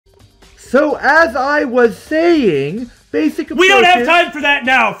So as I was saying, basic approaches... We don't have time for that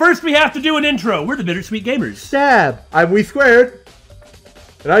now. First, we have to do an intro. We're the Bittersweet Gamers. Stab. I'm We Squared.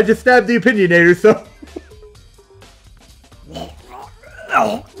 And I just stabbed the Opinionator, so...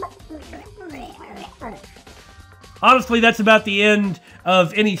 Honestly, that's about the end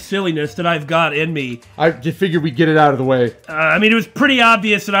of any silliness that I've got in me. I just figured we'd get it out of the way. I mean, it was pretty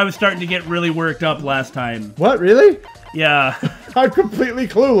obvious that I was starting to get really worked up last time. What, really? Yeah. I'm completely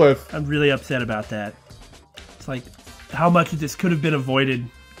clueless. I'm really upset about that. It's like, how much of this could have been avoided?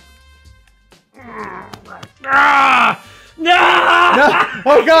 Ah! No!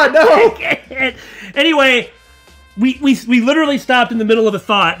 Oh god, no! Anyway, we literally stopped in the middle of a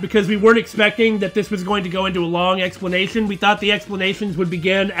thought because we weren't expecting that this was going to go into a long explanation. We thought the explanations would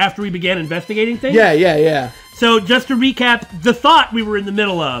begin after we began investigating things. Yeah. So just to recap the thought we were in the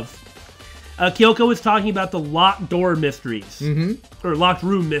middle of. Kyoko was talking about the locked door mysteries. Or locked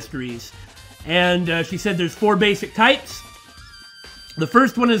room mysteries. And she said there's 4 basic types. The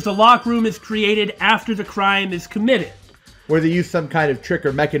first one is the locked room is created after the crime is committed. Where they use some kind of trick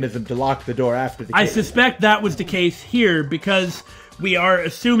or mechanism to lock the door after the case. I suspect that was the case here because we are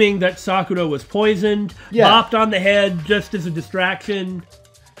assuming that Sakura was poisoned, bopped on the head just as a distraction.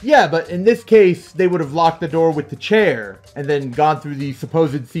 Yeah, but in this case, they would have locked the door with the chair and then gone through the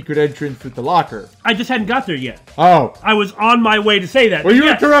supposed secret entrance with the locker. I just hadn't got there yet. Oh. I was on my way to say that. Well, you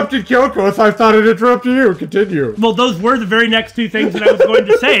interrupted Kyoko, so I thought I'd interrupt you. Continue. Well, those were the very next 2 things that I was going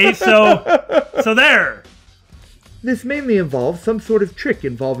to say, so there. This mainly involves some sort of trick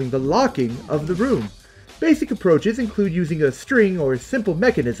involving the locking of the room. Basic approaches include using a string or simple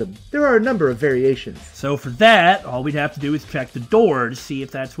mechanism. There are a number of variations. So for that, all we'd have to do is check the door to see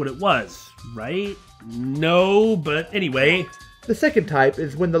if that's what it was, right? No, but anyway. The second type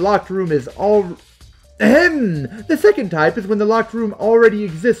is when the locked room is The second type is when the locked room already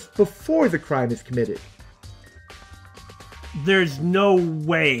exists before the crime is committed. There's no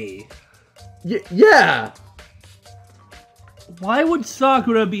way. Yeah! Why would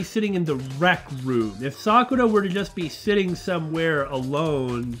Sakura be sitting in the rec room? If Sakura were to just be sitting somewhere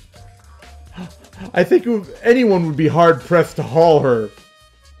alone... I think anyone would be hard-pressed to haul her.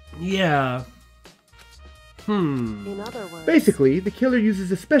 Yeah. In other words... Basically, the killer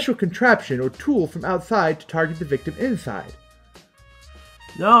uses a special contraption or tool from outside to target the victim inside.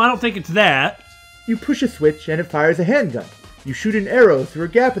 No, I don't think it's that. You push a switch and it fires a handgun. You shoot an arrow through a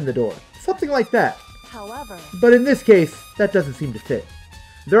gap in the door. Something like that. However... But in this case, that doesn't seem to fit.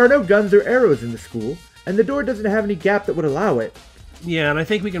 There are no guns or arrows in the school, and the door doesn't have any gap that would allow it. Yeah, and I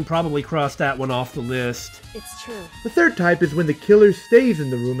think we can probably cross that one off the list. It's true. The third type is when the killer stays in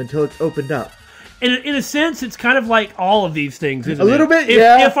the room until it's opened up. In a sense, it's kind of like all of these things, isn't it? A little bit,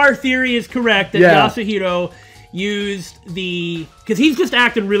 If our theory is correct that Yasuhiro used the... Because he's just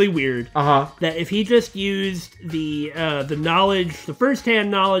acting really weird. That if he just used the knowledge, the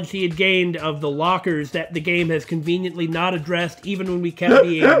first-hand knowledge he had gained of the lockers that the game has conveniently not addressed, even when we kept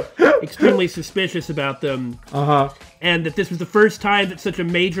being extremely suspicious about them. And that this was the first time that such a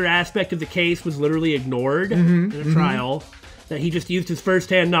major aspect of the case was literally ignored in a trial. That he just used his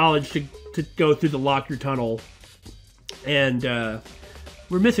first-hand knowledge to go through the locker tunnel. And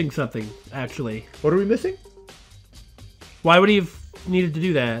we're missing something, actually. What are we missing? Why would he have needed to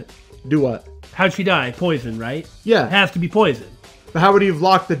do that? Do what? How'd she die? Poison, right? Yeah. It has to be poison. But how would he have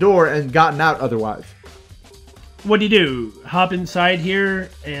locked the door and gotten out otherwise? What do you do? Hop inside here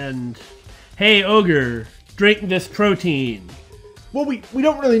and... Hey, Ogre, drink this protein. Well, we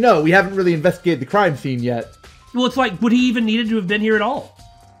don't really know. We haven't really investigated the crime scene yet. Well, it's like, would he even needed to have been here at all?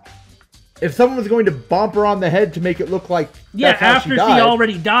 If someone was going to bump her on the head to make it look like yeah, that's how after she died, she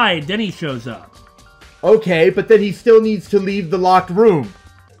already died, then he shows up. Okay, but then he still needs to leave the locked room.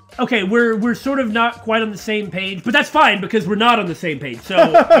 Okay, we're sort of not quite on the same page, but that's fine because we're not on the same page.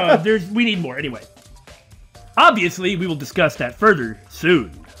 So we need more anyway. Obviously, we will discuss that further soon.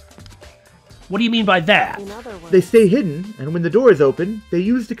 What do you mean by that? In other words... They stay hidden, and when the door is open, they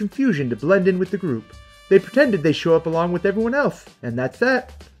use the confusion to blend in with the group. They pretended they show up along with everyone else, and that's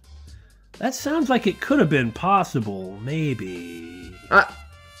that. That sounds like it could have been possible, maybe.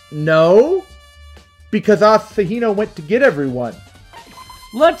 No. Because Asahino went to get everyone.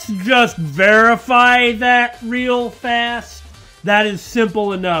 Let's just verify that real fast. That is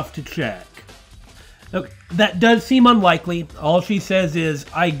simple enough to check. Okay, that does seem unlikely. All she says is,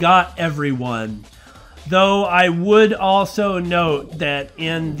 I got everyone. Though I would also note that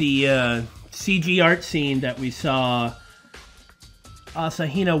in the CG art scene that we saw,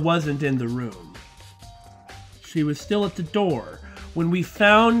 Asahina wasn't in the room. She was still at the door. When we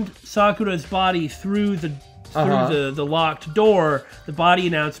found Sakura's body through the through the locked door, the body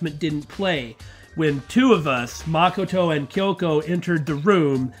announcement didn't play. When two of us, Makoto and Kyoko, entered the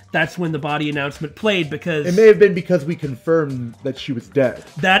room, that's when the body announcement played, because... It may have been because we confirmed that she was dead.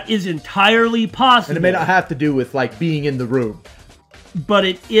 That is entirely possible. And it may not have to do with, like, being in the room. But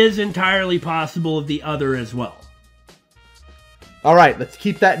it is entirely possible of the other as well. Alright, let's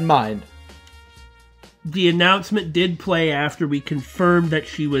keep that in mind. The announcement did play after we confirmed that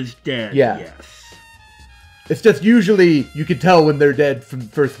she was dead. Yeah. Yes. It's just usually you can tell when they're dead from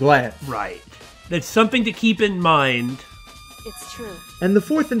first glance. Right. That's something to keep in mind. It's true. And the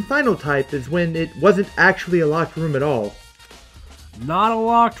fourth and final type is when it wasn't actually a locked room at all. Not a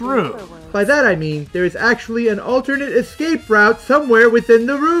locked room. By that I mean, there is actually an alternate escape route somewhere within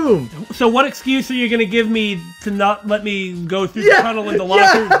the room. So what excuse are you going to give me to not let me go through the tunnel in the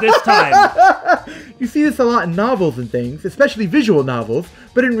lockers this time? You see this a lot in novels and things, especially visual novels,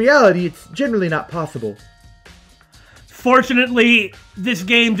 but in reality it's generally not possible. Fortunately, this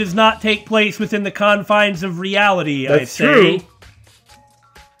game does not take place within the confines of reality, I'd say. True.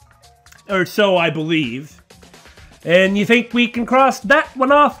 Or so I believe. And you think we can cross that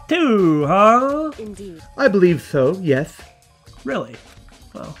one off too, huh? Indeed. I believe so, yes. Really?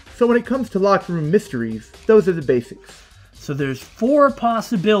 Well. So when it comes to locked room mysteries, those are the basics. So there's 4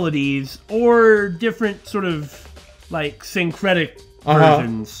 possibilities, or different sort of, like, syncretic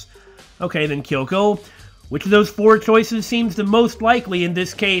versions. Okay, then Kyoko, which of those 4 choices seems the most likely in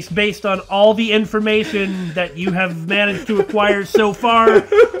this case, based on all the information that you have managed to acquire so far,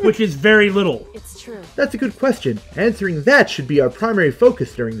 which is very little? It's true. That's a good question. Answering that should be our primary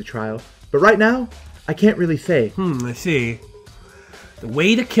focus during the trial. But right now, I can't really say. I see. The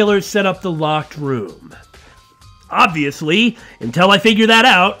way the killers set up the locked room. Obviously, until I figure that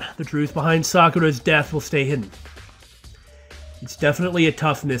out, the truth behind Sakura's death will stay hidden. It's definitely a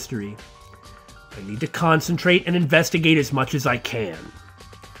tough mystery. I need to concentrate and investigate as much as I can.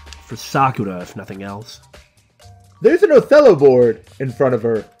 For Sakura, if nothing else. There's an Othello board in front of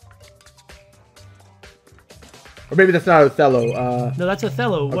her. Or maybe that's not Othello. No, that's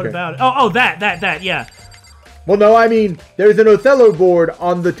Othello. What Okay. about it? Oh, that, yeah. Well, no, I mean, there's an Othello board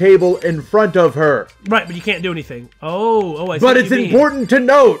on the table in front of her. Right, but you can't do anything. Oh, I see But what it's you mean. important to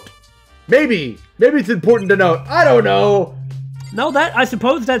note. Maybe it's important to note. I don't know. No, I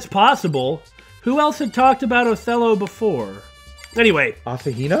suppose that's possible. Who else had talked about Othello before? Anyway.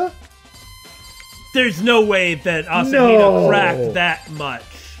 Asahina? There's no way that Asahina cracked that much.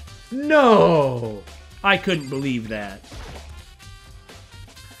 No. I couldn't believe that.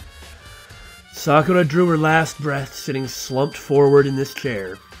 Sakura drew her last breath, sitting slumped forward in this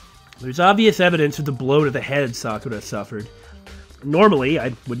chair. There's obvious evidence of the blow to the head Sakura suffered. Normally,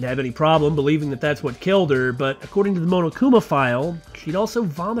 I wouldn't have any problem believing that that's what killed her, but according to the Monokuma file, she'd also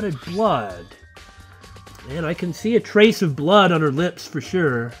vomited blood. And I can see a trace of blood on her lips for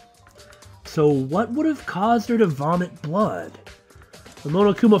sure. So what would have caused her to vomit blood? The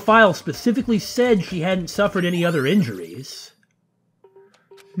Monokuma file specifically said she hadn't suffered any other injuries.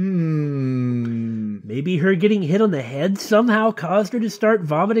 Maybe her getting hit on the head somehow caused her to start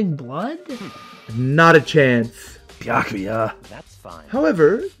vomiting blood? Not a chance. Byakuya. That's fine.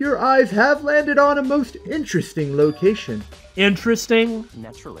 However, your eyes have landed on a most interesting location. Interesting?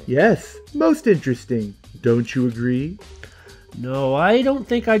 Naturally. Yes, most interesting. Don't you agree? No, I don't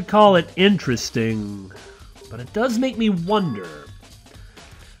think I'd call it interesting. But it does make me wonder.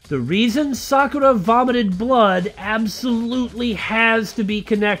 The reason Sakura vomited blood absolutely has to be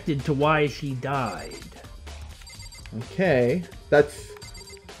connected to why she died. Okay,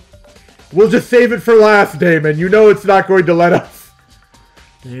 we'll just save it for last, Damon. You know it's not going to let us.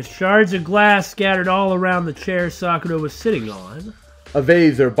 There's shards of glass scattered all around the chair Sakura was sitting on. A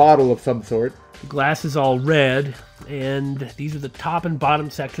vase or bottle of some sort. The glass is all red, and these are the top and bottom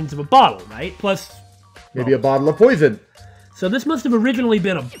sections of a bottle, right? Plus... Maybe a bottle of poison. So this must have originally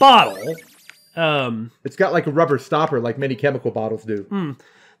been a bottle. It's got like a rubber stopper like many chemical bottles do.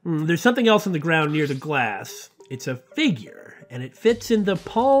 There's something else on the ground near the glass. It's a figure, and it fits in the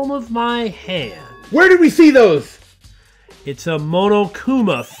palm of my hand. Where did we see those? It's a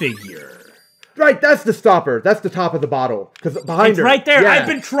Monokuma figure. Right, that's the stopper. That's the top of the bottle. Because behind It's her. right there. Yeah. I've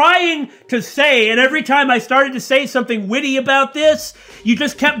been trying to say, and every time I started to say something witty about this, you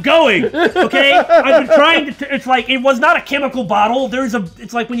just kept going. Okay? I've been trying to... It's like, it was not a chemical bottle.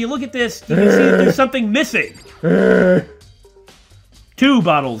 It's like when you look at this, you can see that there's something missing. 2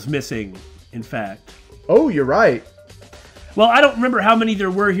 bottles missing, in fact. Oh, you're right. Well, I don't remember how many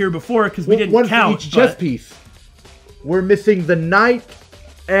there were here before, because we didn't one count. for each chess piece. We're missing the knight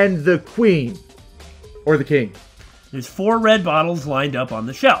and the queen. Or the king. There's 4 red bottles lined up on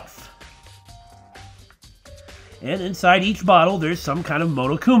the shelf. And inside each bottle, there's some kind of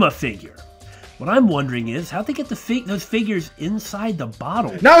Monokuma figure. What I'm wondering is how they get those figures inside the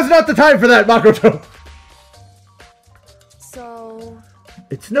bottle. Now is not the time for that, Makoto! So...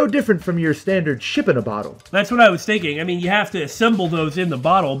 It's no different from your standard ship in a bottle. That's what I was thinking. I mean, you have to assemble those in the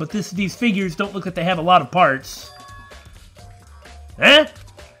bottle, but these figures don't look like they have a lot of parts. Eh?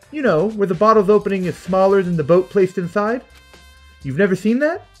 You know, where the bottle's opening is smaller than the boat placed inside? You've never seen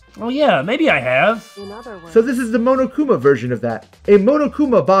that? Oh yeah, maybe I have. In other words... So this is the Monokuma version of that. A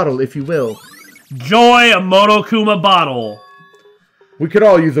Monokuma bottle, if you will. Joy, a Monokuma bottle. We could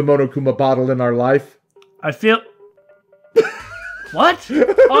all use a Monokuma bottle in our life. I feel... What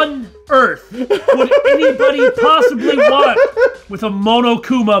on earth would anybody possibly want with a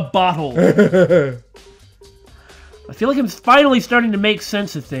Monokuma bottle? I feel like I'm finally starting to make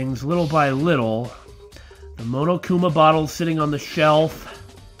sense of things little by little. The Monokuma bottle sitting on the shelf.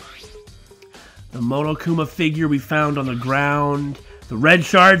 The Monokuma figure we found on the ground. The red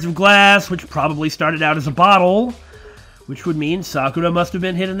shards of glass, which probably started out as a bottle. Which would mean Sakura must have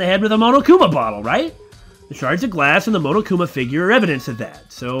been hit in the head with a Monokuma bottle, right? The shards of glass and the Monokuma figure are evidence of that.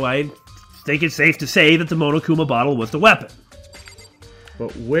 So I think it's safe to say that the Monokuma bottle was the weapon.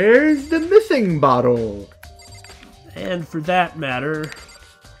 But where's the missing bottle? And for that matter...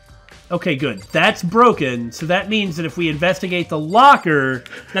 Okay, good. That's broken, so that means that if we investigate the locker,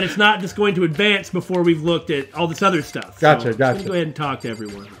 that it's not just going to advance before we've looked at all this other stuff. Gotcha, so gotcha. I'm going to go ahead and talk to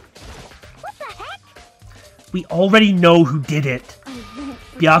everyone. What the heck? We already know who did it.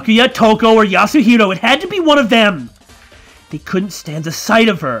 Byakuya, Toko, or Yasuhiro. It had to be one of them. They couldn't stand the sight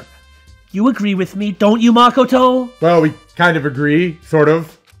of her. You agree with me, don't you, Makoto? Well, we kind of agree, sort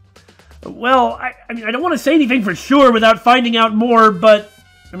of. Well, I mean, I don't want to say anything for sure without finding out more, but...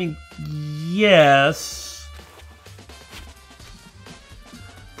 I mean, yes.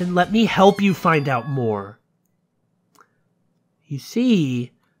 Then let me help you find out more. You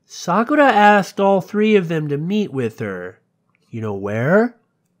see, Sakura asked all three of them to meet with her. You know where?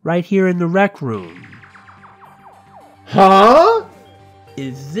 Right here in the rec room. Huh?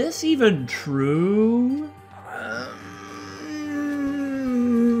 Is this even true?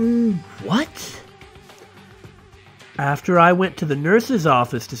 What? After I went to the nurse's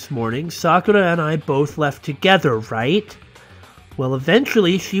office this morning, Sakura and I both left together, right? Well,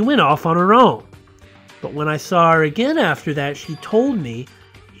 eventually she went off on her own. But when I saw her again after that, she told me,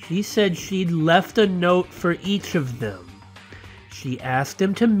 she said she'd left a note for each of them. She asked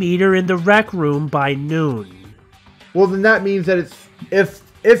them to meet her in the rec room by noon. Well, then that means that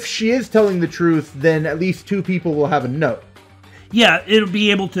if she is telling the truth, then at least two people will have a note. Yeah, it'll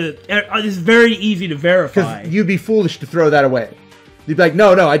be able to... It's very easy to verify. Because you'd be foolish to throw that away. You'd be like,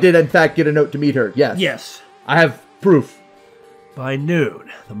 no, I did in fact get a note to meet her. Yes. Yes. I have proof. By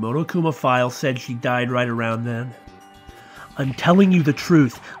noon, the Monokuma file said she died right around then. I'm telling you the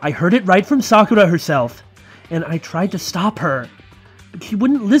truth. I heard it right from Sakura herself. And I tried to stop her. But she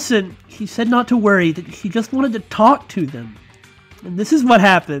wouldn't listen. She said not to worry, that she just wanted to talk to them. And this is what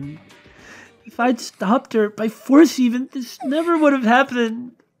happened. If I'd stopped her, by force even, this never would have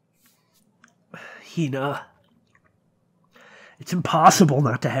happened. Hina. It's impossible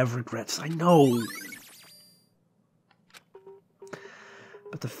not to have regrets, I know.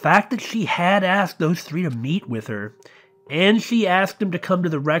 But the fact that she had asked those three to meet with her, and she asked them to come to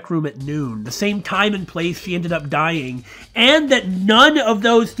the rec room at noon, the same time and place she ended up dying, and that none of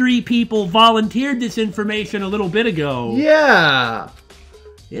those three people volunteered this information a little bit ago. Yeah.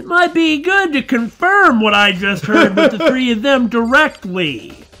 It might be good to confirm what I just heard with the three of them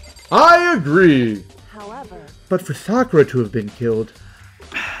directly. I agree. However... But for Sakura to have been killed...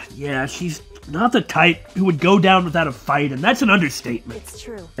 Yeah, she's not the type who would go down without a fight, and that's an understatement. It's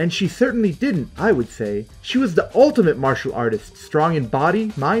true. And she certainly didn't, I would say. She was the ultimate martial artist, strong in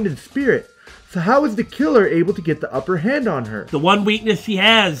body, mind, and spirit. So how was the killer able to get the upper hand on her? The one weakness she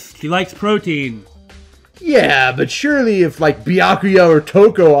has, she likes protein. Yeah, but surely if, like, Byakuya or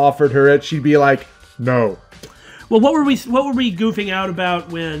Toko offered her it, she'd be like, no. Well, what were we goofing out about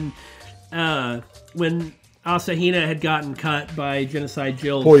when Asahina had gotten cut by Genocide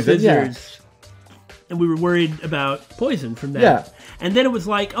Jill's Poison, scissors? Yeah. And we were worried about poison from that. Yeah. And then it was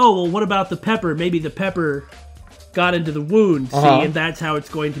like, oh, well, what about the pepper? Maybe the pepper got into the wound, see, and that's how it's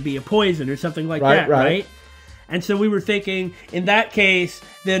going to be a poison or something like that, right? And so we were thinking, in that case,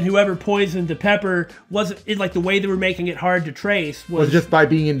 then whoever poisoned the pepper wasn't, like the way they were making it hard to trace was just by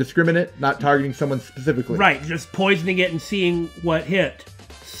being indiscriminate, not targeting someone specifically. Right, just poisoning it and seeing what hit.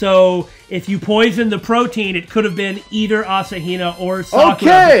 So if you poison the protein, it could have been either Asahina or Sakura,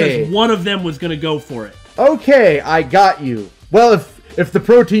 because one of them was going to go for it. Okay, I got you. Well, if the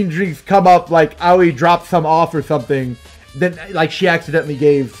protein drinks come up, like Aoi dropped some off or something, then like she accidentally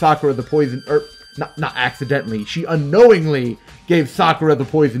gave Sakura the poison, or not accidentally, she unknowingly gave Sakura the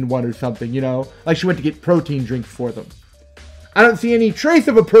poison one or something, you know? Like she went to get protein drinks for them. I don't see any trace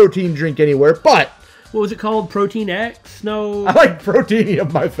of a protein drink anywhere, but... What was it called? Protein X? No. I like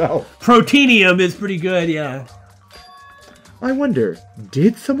Proteinium myself. Proteinium is pretty good, yeah. I wonder,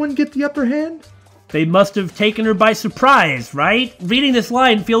 did someone get the upper hand? They must have taken her by surprise, right? Reading this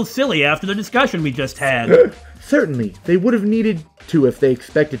line feels silly after the discussion we just had. Certainly. They would have needed to if they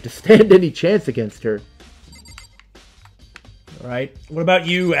expected to stand any chance against her. Alright. What about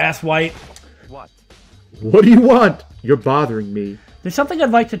you, asswipe? What? What do you want? You're bothering me. There's something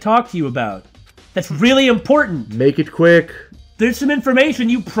I'd like to talk to you about. That's really important. Make it quick. There's some information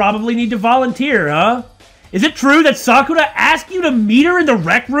you probably need to volunteer, huh? Is it true that Sakura asked you to meet her in the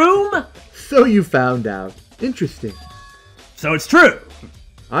rec room? So you found out. Interesting. So it's true.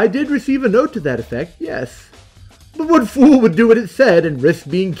 I did receive a note to that effect, yes. But what fool would do what it said and risk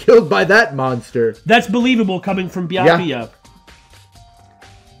being killed by that monster? That's believable coming from Byakuya. Yeah.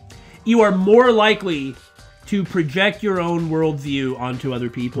 You are more likely to project your own worldview onto other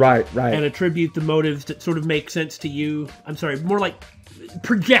people. Right. And attribute the motives that sort of make sense to you. I'm sorry, more like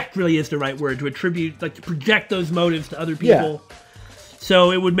project really is the right word. To attribute, like to project those motives to other people. Yeah.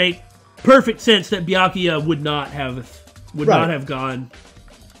 So it would make perfect sense that Byakuya would not have gone.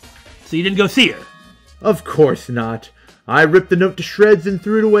 So you didn't go see her. Of course not. I ripped the note to shreds and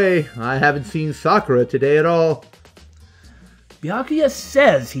threw it away. I haven't seen Sakura today at all. Byakuya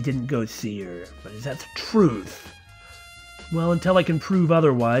says he didn't go see her, but is that the truth? Well, until I can prove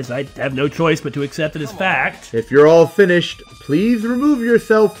otherwise, I have no choice but to accept it as fact. If you're all finished, please remove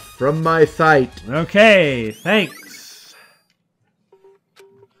yourself from my sight. Okay, thanks.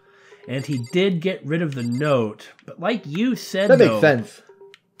 And he did get rid of the note, but like you said, that makes sense.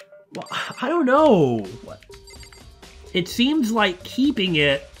 Well, I don't know. It seems like keeping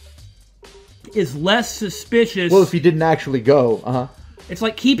it is less suspicious. Well, if he didn't actually go, It's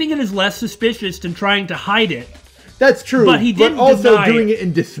like keeping it is less suspicious than trying to hide it. That's true. But he didn't also deny doing it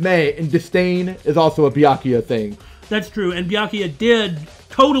in dismay and disdain is also a Byakuya thing. That's true, and Byakuya did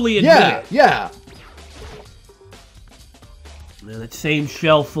totally admit it. Yeah. Now, that same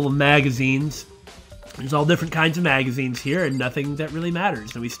shelf full of magazines. There's all different kinds of magazines here, and nothing that really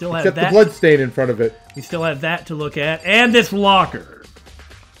matters. And we still have Except that. the blood stain in front of it. We still have that to look at, and this locker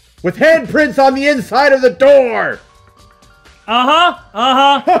with handprints on the inside of the door.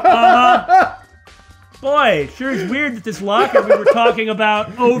 Boy, sure is weird that this locker we were talking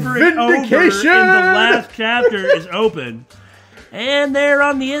about over and over in the last chapter is open. And there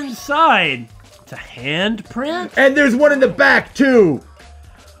on the inside, it's a handprint. And there's one in the back, too.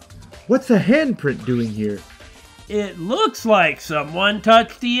 What's a handprint doing here? It looks like someone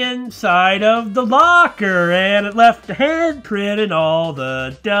touched the inside of the locker and it left a handprint in all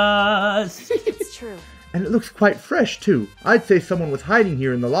the dust. It's true. And it looks quite fresh, too. I'd say someone was hiding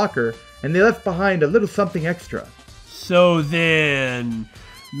here in the locker and they left behind a little something extra. So then,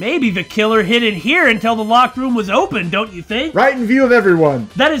 maybe the killer hid in here until the locked room was open, don't you think? Right in view of everyone.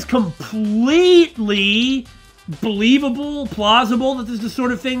 That is completely believable, plausible, that this is the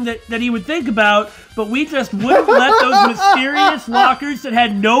sort of thing that he would think about, but we just wouldn't let those mysterious lockers that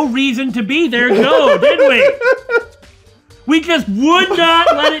had no reason to be there go, did we? We just would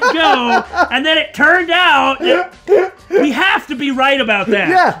not let it go, and then it turned out that we have to be right about that.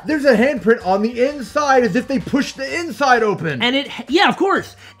 Yeah, there's a handprint on the inside as if they pushed the inside open. And yeah, of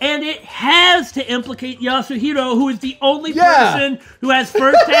course. And it has to implicate Yasuhiro, who is the only person who has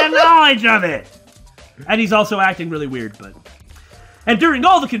first-hand knowledge of it. And he's also acting really weird, but... And during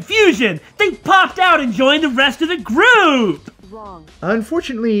all the confusion, they popped out and joined the rest of the group! Wrong.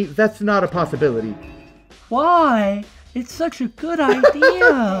 Unfortunately, that's not a possibility. Why? It's such a good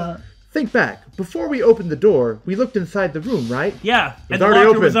idea. Think back. Before we opened the door, we looked inside the room, right? Yeah, and the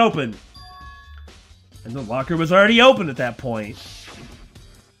locker was open. And the locker was already open at that point.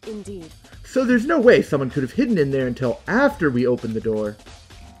 Indeed. So there's no way someone could have hidden in there until after we opened the door.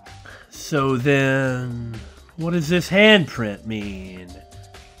 So then, what does this handprint mean?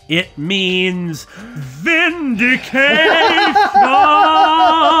 It means vindication!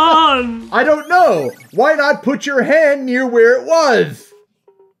 I don't know. Why not put your hand near where it was?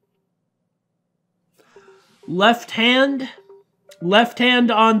 Left hand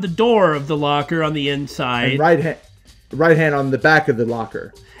on the door of the locker on the inside. And right hand on the back of the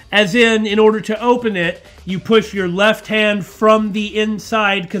locker. As in order to open it, you push your left hand from the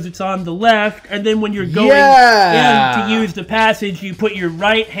inside because it's on the left, and then when you're going in to use the passage, you put your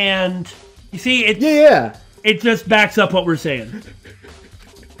right hand. You see, it just backs up what we're saying.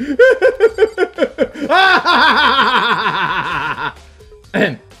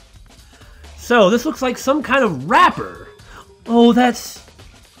 So, this looks like some kind of wrapper. Oh, that's...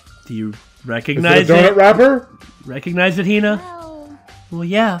 Do you recognize it? Is it a donut wrapper? Recognize it, Hina? Well, Well,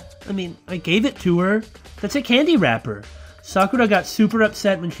 yeah. I mean, I gave it to her. That's a candy wrapper. Sakura got super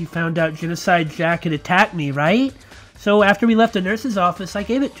upset when she found out Genocide Jack had attacked me, right? So after we left the nurse's office, I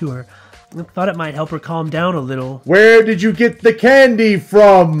gave it to her. I thought it might help her calm down a little. Where did you get the candy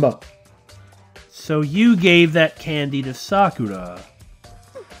from? So you gave that candy to Sakura.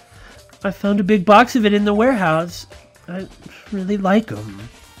 I found a big box of it in the warehouse. I really like them.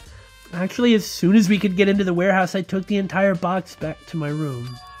 Actually, as soon as we could get into the warehouse, I took the entire box back to my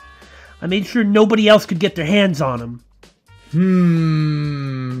room. I made sure nobody else could get their hands on them.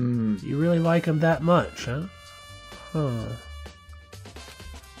 You really like them that much, huh? Huh.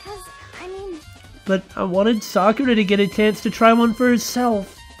 'cause, I mean, But I wanted Sakura to get a chance to try one for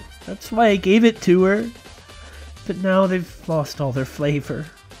herself. That's why I gave it to her. But now they've lost all their flavor.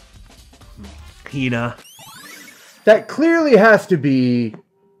 Hina. That clearly has to be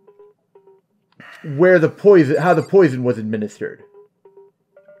where the poison, how the poison was administered.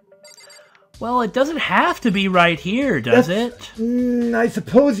 Well, it doesn't have to be right here, does it? I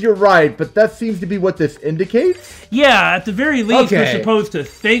suppose you're right, but that seems to be what this indicates. Yeah, at the very least, we're Okay. supposed to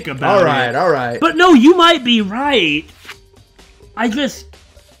think about it. All right. But no, you might be right.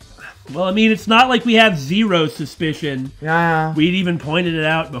 Well, I mean, it's not like we have zero suspicion. Yeah. We'd even pointed it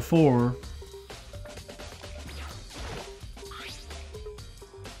out before.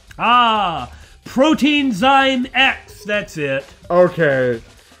 Ah, Proteinzyme X, that's it. Okay.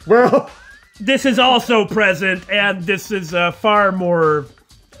 Well, This is also present, and this is far more...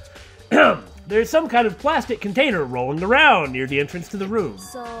 There's some kind of plastic container rolling around near the entrance to the room.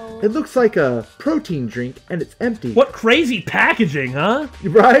 so... it looks like a protein drink, and it's empty. What crazy packaging, huh?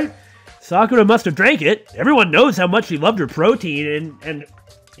 Right? Sakura must have drank it. Everyone knows how much she loved her protein, and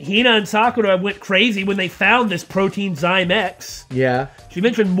Hina and Sakura went crazy when they found this Proteinzyme X. Yeah. She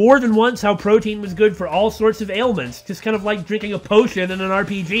mentioned more than once how protein was good for all sorts of ailments, just kind of like drinking a potion in an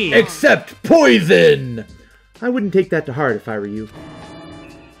RPG. Except poison! I wouldn't take that to heart if I were you.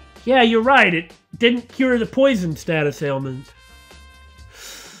 Yeah, you're right. It didn't cure the poison status ailment.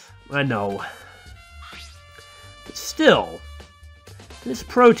 I know. But still, this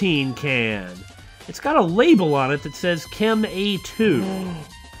protein can. It's got a label on it that says Chem A2.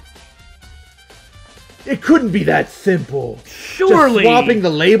 It couldn't be that simple. Surely. Just swapping the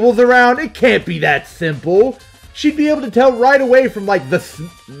labels around, it can't be that simple. She'd be able to tell right away from like the...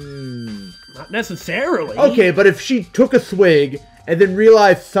 Not necessarily. Okay, but if she took a swig and then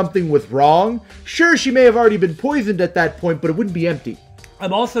realized something was wrong, sure, she may have already been poisoned at that point, but it wouldn't be empty.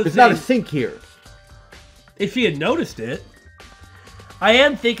 I'm also There's saying, not a sink here. if she had noticed it, I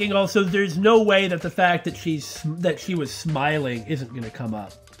am thinking also there's no way that the fact that she was smiling isn't going to come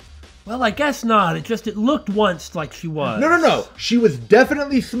up. Well, I guess not. It looked once like she was. No. She was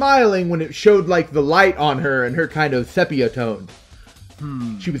definitely smiling when it showed like the light on her and her kind of sepia tone.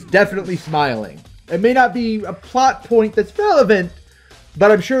 She was definitely smiling. It may not be a plot point that's relevant,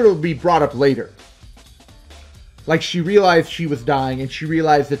 but I'm sure it'll be brought up later. Like she realized she was dying and she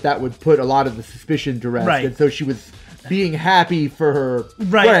realized that would put a lot of the suspicion to rest. Right. And so she was being happy for her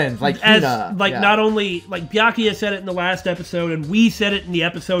friends, like Hina. Not only, like Byakuya said it in the last episode, and we said it in the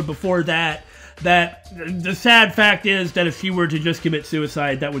episode before that the sad fact is that if she were to just commit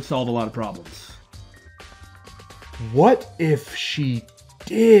suicide, that would solve a lot of problems. What if she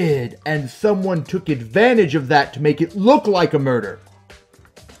did, and someone took advantage of that to make it look like a murder?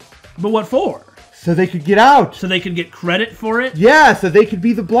 But what for? So they could get out. So they could get credit for it? Yeah, so they could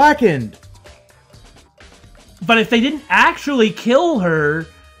be the blackened. But if they didn't actually kill her,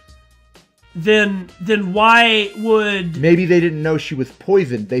 then why would... Maybe they didn't know she was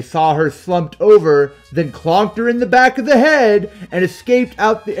poisoned. They saw her slumped over, then clonked her in the back of the head, and escaped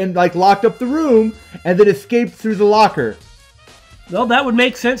out and locked up the room, and then escaped through the locker. Well, that would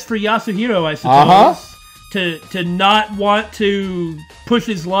make sense for Yasuhiro, I suppose. To not want to push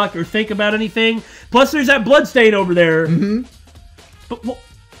his luck or think about anything. Plus, there's that bloodstain over there. Mm-hmm. But, well,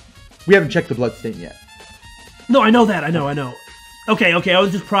 we haven't checked the bloodstain yet. No, I know that. I know. Okay, I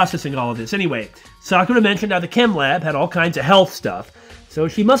was just processing all of this. Anyway, Sakura mentioned how the chem lab had all kinds of health stuff. So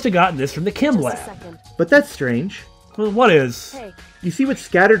she must have gotten this from the chem Just a lab. second. But that's strange. Well, what is? Hey, You see what's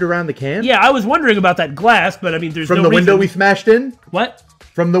scattered around the can? Yeah, I was wondering about that glass, but I mean, there's From no the window reason- we smashed in? What?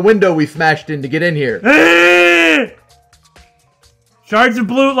 From the window we smashed in to get in here. Shards of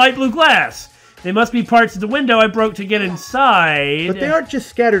light blue glass. They must be parts of the window I broke to get inside. But they aren't just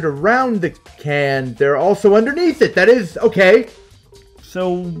scattered around the can, they're also underneath it. That is, okay.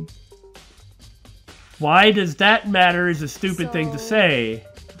 So why does that matter is a stupid thing to say.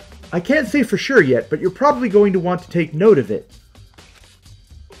 I can't say for sure yet, but you're probably going to want to take note of it.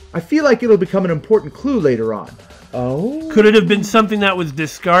 I feel like it'll become an important clue later on. Oh? Could it have been something that was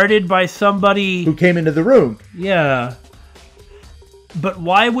discarded by somebody who came into the room? Yeah. But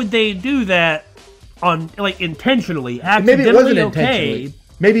why would they do that on, like, intentionally? Maybe it wasn't intentionally.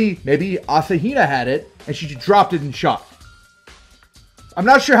 Maybe Asahina had it, and she just dropped it in shock. I'm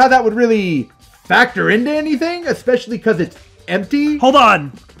not sure how that would really factor into anything, especially because it's empty. Hold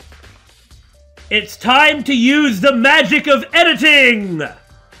on. It's time to use the magic of editing!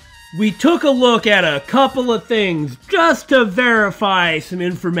 We took a look at a couple of things just to verify some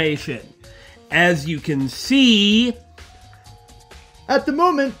information. As you can see, at the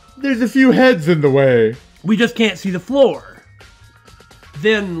moment, there's a few heads in the way. We just can't see the floor.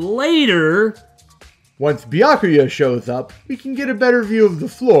 Then later, once Byakuya shows up, we can get a better view of the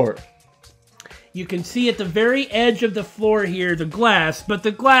floor. You can see at the very edge of the floor here the glass, but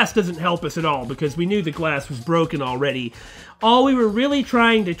the glass doesn't help us at all because we knew the glass was broken already. All we were really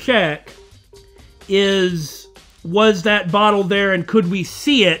trying to check is, was that bottle there and could we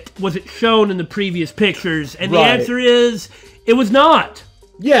see it? Was it shown in the previous pictures? And the answer is, it was not.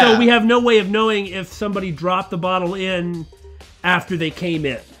 Yeah. So we have no way of knowing if somebody dropped the bottle in after they came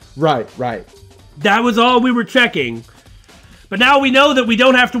in. Right, right. That was all we were checking. But now we know that we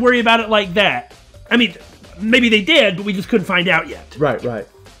don't have to worry about it like that. I mean, maybe they did, but we just couldn't find out yet. Right, right.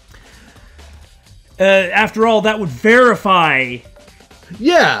 After all, that would verify.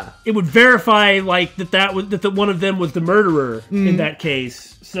 Yeah. It would verify, like, that one of them was the murderer in that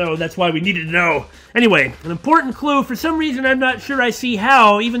case. So that's why we needed to know. Anyway, an important clue. For some reason, I'm not sure I see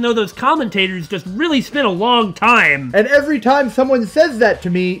how, even though those commentators just really spent a long time. And every time someone says that to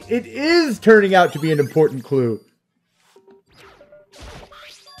me, it is turning out to be an important clue.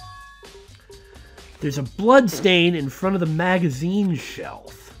 There's a blood stain in front of the magazine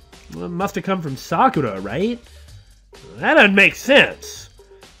shelf. Well, it must have come from Sakura, right? That doesn't make sense.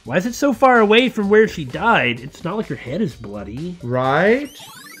 Why is it so far away from where she died? It's not like her head is bloody. Right?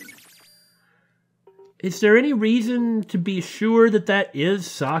 Is there any reason to be sure that that is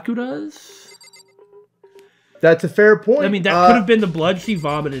Sakura's? That's a fair point. I mean, that could have been the blood she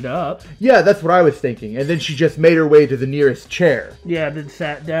vomited up. Yeah, that's what I was thinking. And then she just made her way to the nearest chair. Yeah, then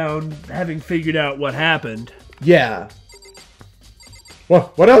sat down, having figured out what happened. Yeah.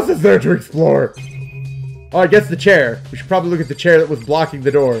 Well, what else is there to explore? Oh, I guess the chair. We should probably look at the chair that was blocking the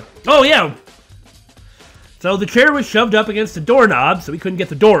door. Oh, yeah. So the chair was shoved up against the doorknob, so we couldn't get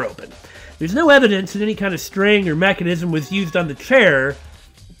the door open. There's no evidence that any kind of string or mechanism was used on the chair.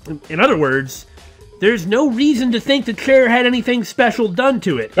 In other words, there's no reason to think the chair had anything special done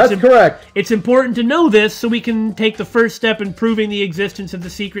to it. That's correct. It's important to know this so we can take the first step in proving the existence of the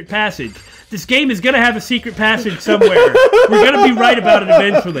secret passage. This game is going to have a secret passage somewhere. We're going to be right about it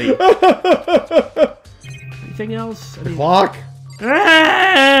eventually. Anything else? Clock.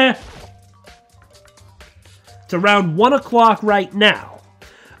 Ah! It's around 1 o'clock right now.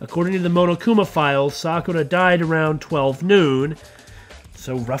 According to the Monokuma files, Sakura died around 12 noon,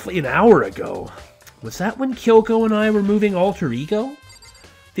 so roughly an hour ago. Was that when Kyoko and I were moving Alter Ego?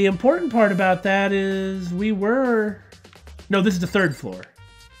 The important part about that is we were... No, this is the 3rd floor.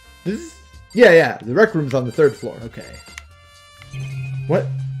 This is... Yeah. The rec room's on the 3rd floor. Okay.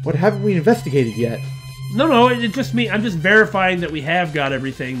 What haven't we investigated yet? No, it just me. I'm just verifying that we have got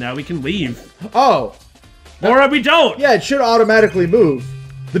everything now. We can leave. Oh. Or we don't. Yeah, it should automatically move.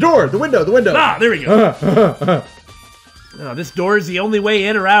 The door, the window. Ah, there we go. This door is the only way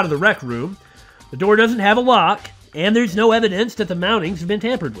in or out of the rec room. The door doesn't have a lock, and there's no evidence that the mountings have been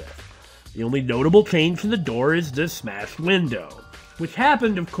tampered with. The only notable change to the door is the smashed window, which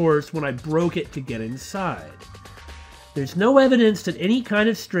happened, of course, when I broke it to get inside. There's no evidence that any kind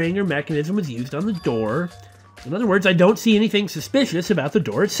of string or mechanism was used on the door. In other words, I don't see anything suspicious about the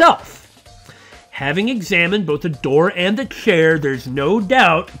door itself. Having examined both the door and the chair, there's no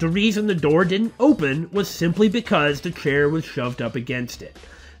doubt the reason the door didn't open was simply because the chair was shoved up against it.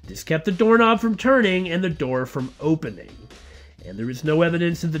 This kept the doorknob from turning and the door from opening. And there is no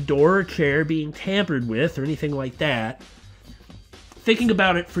evidence of the door or chair being tampered with or anything like that. Thinking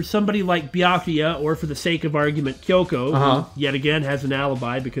about it, for somebody like Byakuya, or for the sake of argument, Kyoko, who yet again has an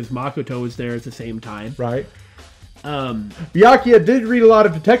alibi because Makoto was there at the same time. Right. Byakuya did read a lot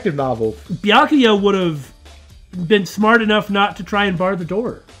of detective novels. Byakuya would have been smart enough not to try and bar the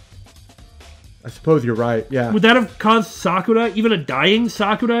door. I suppose you're right, yeah. Would that have caused Sakura, even a dying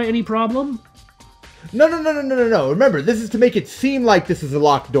Sakura, any problem? No. Remember, this is to make it seem like this is a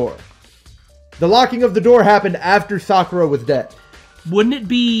locked door. The locking of the door happened after Sakura was dead. wouldn't it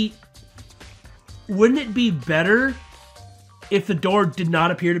be better if the door did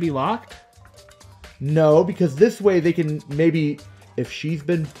not appear to be locked? No, because this way they can maybe, if she's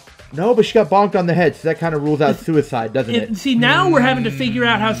been... No, but she got bonked on the head, so that kind of rules out suicide, doesn't it? See, now we're having to figure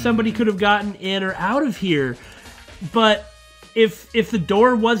out how somebody could have gotten in or out of here. But if the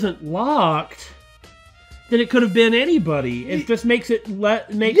door wasn't locked, then it could have been anybody. It just makes it so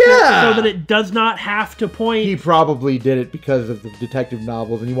that it does not have to point. He probably did it because of the detective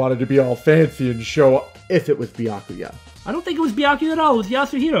novels, and he wanted to be all fancy and show if it was Byakuya. I don't think it was Byakuya at all. It was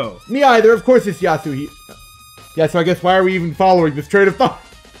Yasuhiro. Me either. Of course it's Yasuhiro. Yeah, so I guess why are we even following this train of thought?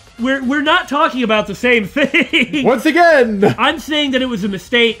 We're not talking about the same thing. Once again! I'm saying that it was a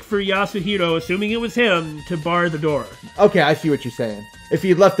mistake for Yasuhiro, assuming it was him, to bar the door. Okay, I see what you're saying. If he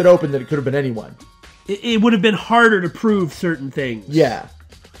had left it open, then it could have been anyone. It would have been harder to prove certain things. Yeah.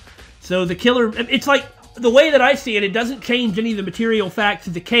 So the killer... It's like, the way that I see it, it doesn't change any of the material facts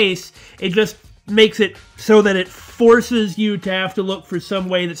of the case. It just makes it so that it forces you to have to look for some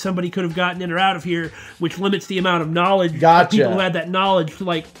way that somebody could have gotten in or out of here, which limits the amount of knowledge. Gotcha. People who had that knowledge to,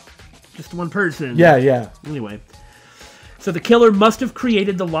 like, just one person. Yeah. Anyway. So the killer must have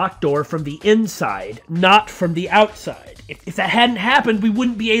created the locked door from the inside, not from the outside. If that hadn't happened, we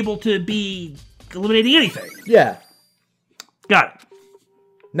wouldn't be able to be eliminating anything. Yeah. Got it.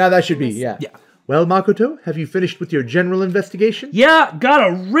 Now that should be, yeah. Well, Makoto, have you finished with your general investigation? Yeah, got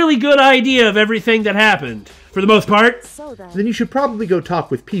a really good idea of everything that happened. For the most part. Then you should probably go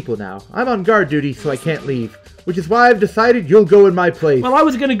talk with people now. I'm on guard duty, so I can't leave. Which is why I've decided you'll go in my place. Well, I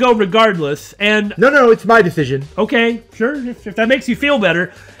was going to go regardless, and... No, it's my decision. Okay, sure, if that makes you feel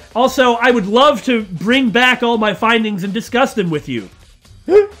better. Also, I would love to bring back all my findings and discuss them with you.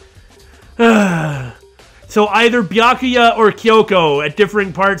 So either Byakuya or Kyoko at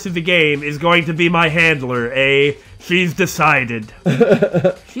differing parts of the game is going to be my handler, eh? She's decided.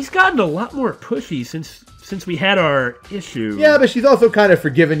 She's gotten a lot more pushy since we had our issue. Yeah, but she's also kind of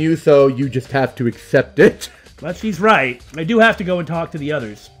forgiven you, so you just have to accept it. But she's right. I do have to go and talk to the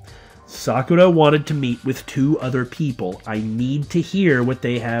others. Sakura wanted to meet with 2 other people. I need to hear what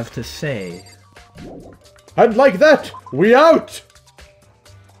they have to say. And like that, we out!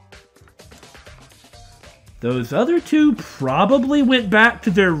 Those other 2 probably went back to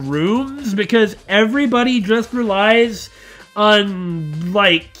their rooms because everybody just relies on,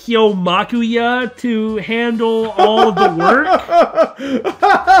 like, Kyomakuya to handle all of the work.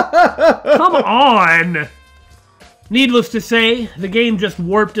 Come on! Needless to say, the game just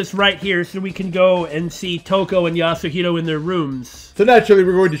warped us right here so we can go and see Toko and Yasuhiro in their rooms. So naturally,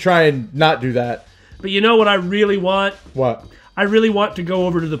 we're going to try and not do that. But you know what I really want? What? I really want to go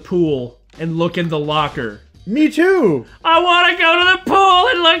over to the pool and look in the locker. Me too! I want to go to the pool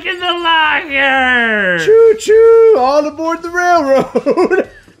and look in the locker! Choo-choo! All aboard the railroad!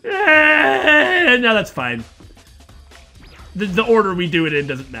 No, that's fine. The order we do it in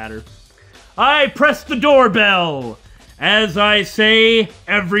doesn't matter. I press the doorbell! As I say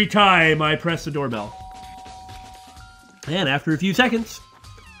every time I press the doorbell. And after a few seconds...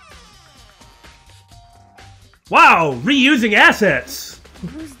 Wow! Reusing assets!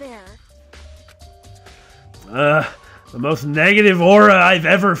 Who's there? The most negative aura I've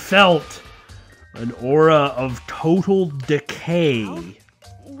ever felt. An aura of total decay.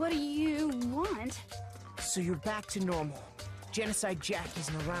 What do you want? So you're back to normal. Genocide Jack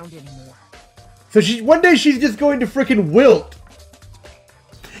isn't around anymore. So one day she's just going to frickin' wilt.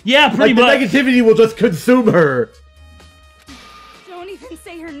 Yeah, pretty much. The negativity will just consume her. Don't even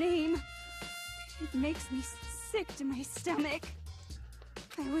say her name. It makes me sick to my stomach.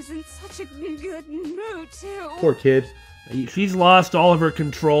 I was in such a good mood, too. Poor kid. She's lost all of her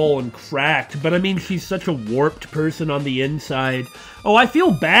control and cracked, but I mean, she's such a warped person on the inside. Oh, I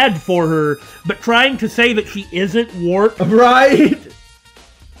feel bad for her, but trying to say that she isn't warped... Right?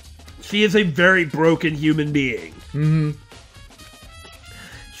 She is a very broken human being. Mm-hmm.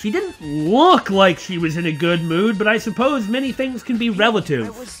 She didn't look like she was in a good mood, but I suppose many things can be relative.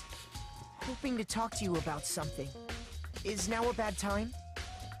 I was hoping to talk to you about something. Is now a bad time?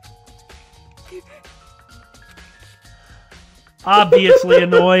 Obviously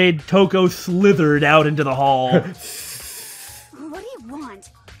annoyed, Toko slithered out into the hall. What do you want?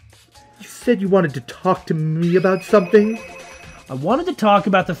 You said you wanted to talk to me about something? I wanted to talk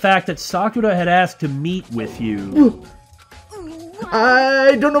about the fact that Sakura had asked to meet with you.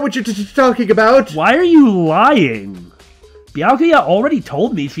 I don't know what you're talking about. Why are you lying? Byakuya already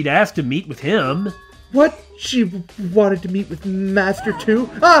told me she'd asked to meet with him. What? She wanted to meet with Master 2?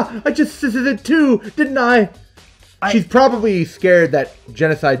 Ah, I just said 2, didn't I? She's probably scared that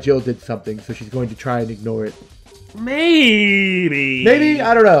Genocide Jill did something, so she's going to try and ignore it. Maybe. Maybe?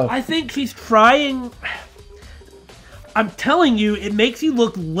 I don't know. I think she's trying... I'm telling you, it makes you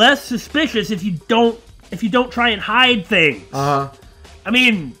look less suspicious if you don't try and hide things. I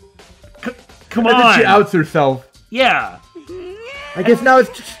mean, come on. And then she outs herself. Yeah. I guess now it's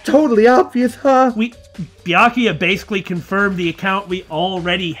just totally obvious, huh? Byakuya basically confirmed the account we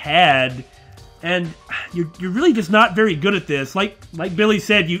already had, and you're really just not very good at this. Like Billy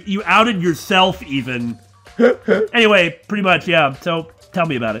said, you outed yourself even. Anyway, pretty much, yeah. So tell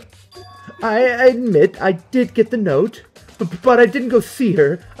me about it. I admit I did get the note, but I didn't go see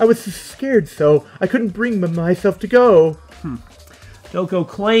her. I was scared, so I couldn't bring myself to go. Doko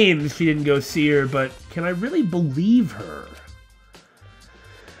claims she didn't go see her, but can I really believe her?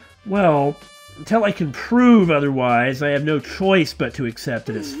 Well, until I can prove otherwise, I have no choice but to accept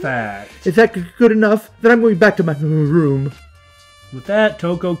it as fact. Is that good enough? Then I'm going back to my room. With that,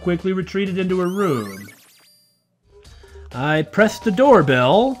 Toko quickly retreated into her room. I pressed the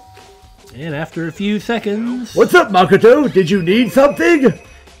doorbell, and after a few seconds... What's up, Makoto? Did you need something?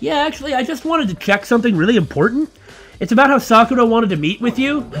 Yeah, actually, I just wanted to check something really important. It's about how Sakura wanted to meet with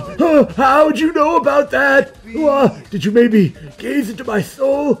you. How'd you know about that? Did you maybe gaze into my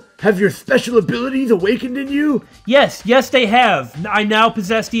soul? Have your special abilities awakened in you? Yes, they have. I now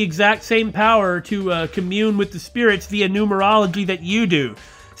possess the exact same power to commune with the spirits via numerology that you do.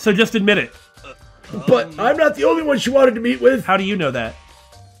 So just admit it. But I'm not the only one she wanted to meet with. How do you know that?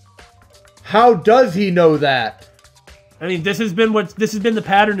 How does he know that? I mean, this has been the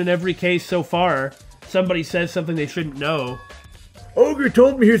pattern in every case so far. Somebody says something they shouldn't know. Ogre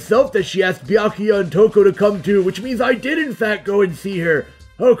told me herself that she asked Byakuya and Toko to come too, which means I did in fact go and see her.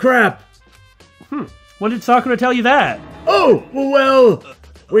 Oh crap. When did Sakura tell you that? Oh, well,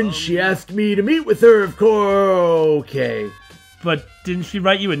 when she asked me to meet with her, of course. Okay. But didn't she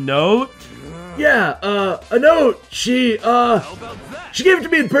write you a note? Yeah, a note. She gave it to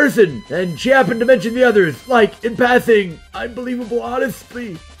me in person, and she happened to mention the others, like, in passing. Unbelievable,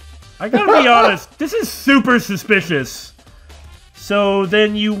 honestly. I gotta be honest, this is super suspicious. So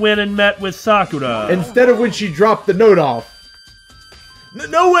then you went and met with Sakura. Instead of when she dropped the note off.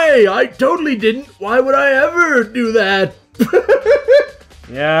 No way, I totally didn't. Why would I ever do that?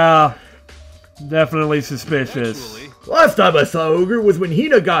 Yeah, definitely suspicious. Last time I saw Ogre was when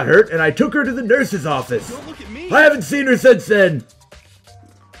Hina got hurt and I took her to the nurse's office. I haven't seen her since then.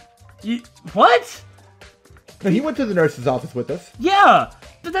 What? No, he went to the nurse's office with us. Yeah,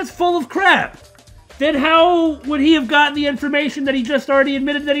 but that's full of crap. Then how would he have gotten the information that he just already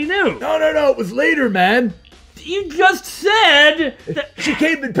admitted that he knew? No, it was later, man. You just said that... She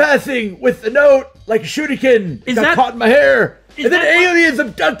came in passing with the note, like a shuriken. Got caught in my hair. And then aliens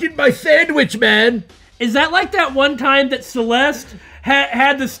abducted my sandwich, man. Is that like that one time that Celeste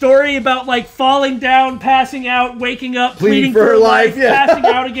had the story about, like, falling down, passing out, waking up, pleading for her life, yeah. Passing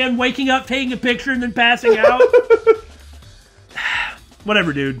out again, waking up, taking a picture, and then passing out?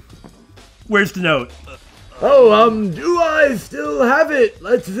 Whatever, dude. Where's the note? Do I still have it?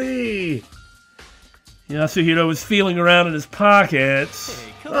 Let's see. Yasuhiro was feeling around in his pockets.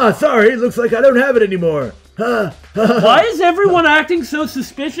 Sorry, looks like I don't have it anymore. Why is everyone acting so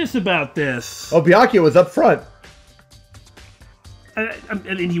suspicious about this? Oh, Byakuya was up front.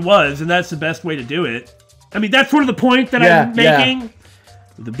 And he was, and that's the best way to do it. I mean, that's sort of the point that I'm making. Yeah.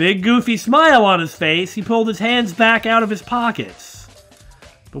 With a big goofy smile on his face, he pulled his hands back out of his pockets.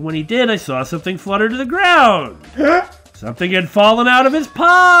 But when he did, I saw something flutter to the ground. Something had fallen out of his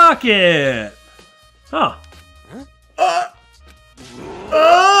pocket. Huh.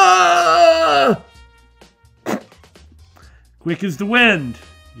 Quick as the wind,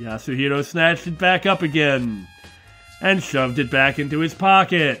 Yasuhiro snatched it back up again and shoved it back into his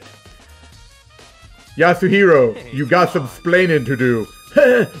pocket. Yasuhiro, you got some splaining to do.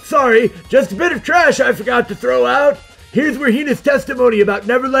 Sorry, just a bit of trash I forgot to throw out. Here's where Hina's testimony about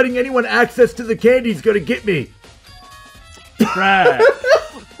never letting anyone access to the candy's gonna get me. Trash.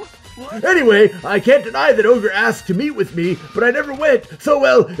 Anyway, I can't deny that Ogre asked to meet with me, but I never went. So,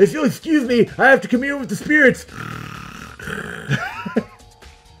 well, if you'll excuse me, I have to commune with the spirits.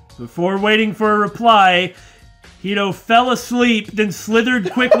 Before waiting for a reply, Hito fell asleep, then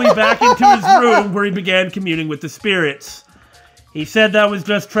slithered quickly back into his room where he began communing with the spirits. He said that was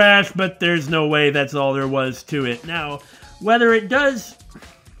just trash, but there's no way that's all there was to it. Now, whether that's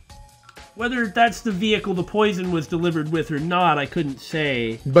the vehicle the poison was delivered with or not, I couldn't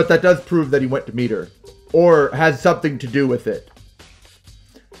say. But that does prove that he went to meet her. Or has something to do with it.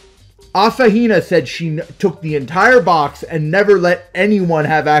 Asahina said she took the entire box and never let anyone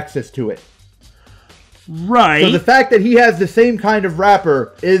have access to it. Right. So the fact that he has the same kind of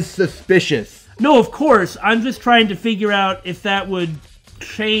wrapper is suspicious. No, of course. I'm just trying to figure out if that would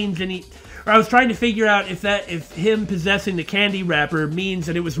change any... Or I was trying to figure out if him possessing the candy wrapper means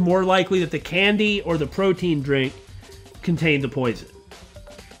that it was more likely that the candy or the protein drink contained the poison.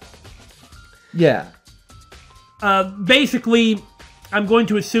 Yeah. Basically, I'm going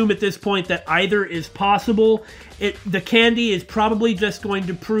to assume at this point that either is possible. The candy is probably just going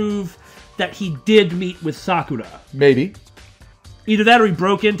to prove that he did meet with Sakura. Maybe. Either that or he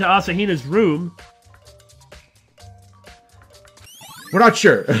broke into Asahina's room. We're not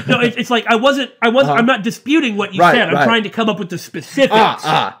sure. No, it's like I'm not disputing what you said. I'm trying to come up with the specifics.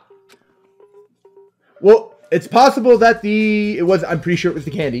 Well, it's possible that I'm pretty sure it was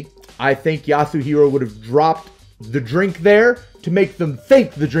the candy. I think Yasuhiro would have dropped the drink there to make them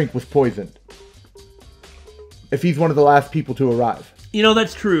think the drink was poisoned. If he's one of the last people to arrive. You know,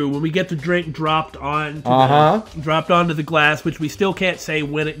 that's true. When we get the drink dropped onto the glass, which we still can't say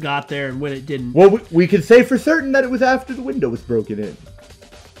when it got there and when it didn't. Well, we can say for certain that it was after the window was broken in.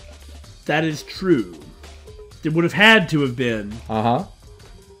 That is true. It would have had to have been.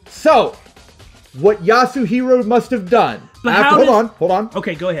 So, what Yasuhiro must have done... Hold on.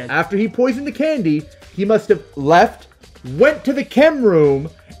 Okay, go ahead. After he poisoned the candy, he must have left, went to the chem room,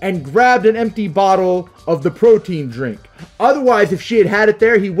 and grabbed an empty bottle of the protein drink. Otherwise, if she had had it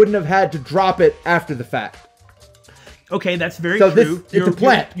there, he wouldn't have had to drop it after the fact. Okay, that's very true. It's a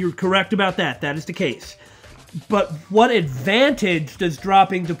plant. You're correct about that. That is the case. But what advantage does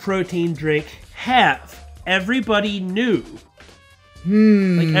dropping the protein drink have? Everybody knew.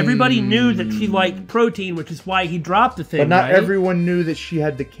 Like, everybody knew that she liked protein, which is why he dropped the thing, But not everyone knew that she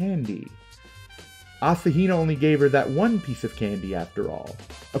had the candy. Asahina only gave her that one piece of candy after all,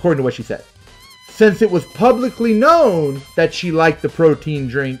 according to what she said. Since it was publicly known that she liked the protein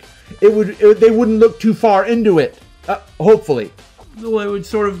drink, they wouldn't look too far into it. Hopefully. Well, it would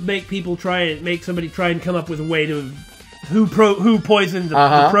sort of make somebody try and come up with a way to who poisoned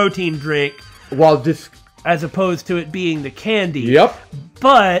the protein drink, as opposed to it being the candy. Yep.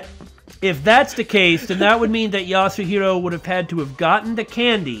 But if that's the case, then that would mean that Yasuhiro would have had to have gotten the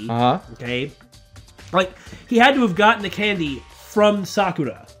candy. Okay. Like, he had to have gotten the candy from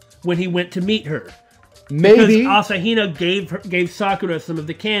Sakura when he went to meet her. Maybe. Because Asahina gave Sakura some of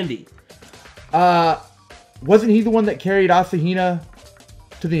the candy. Wasn't he the one that carried Asahina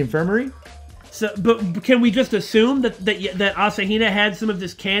to the infirmary? So, but can we just assume that Asahina had some of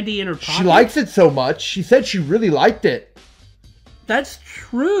this candy in her pocket? She likes it so much. She said she really liked it. That's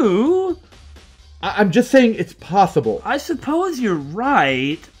true. I'm just saying it's possible. I suppose you're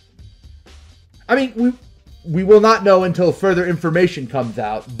right. I mean, we will not know until further information comes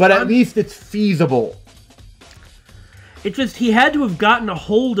out, but at least it's feasible. It's just he had to have gotten a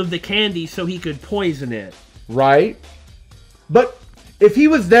hold of the candy so he could poison it. Right? But if he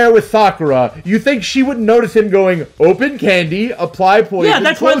was there with Sakura, you think she wouldn't notice him going, open candy, apply poison, yeah,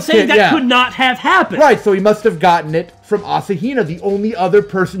 that's what I'm saying. That could not have happened. Right, so he must have gotten it from Asahina, the only other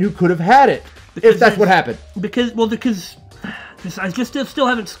person who could have had it. If that's what happened. Because I just still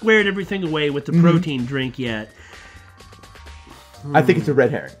haven't squared everything away with the protein drink yet. I think it's a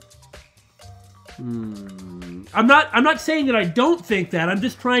red herring. I'm not saying that I don't think that. I'm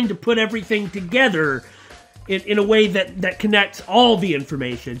just trying to put everything together in a way that connects all the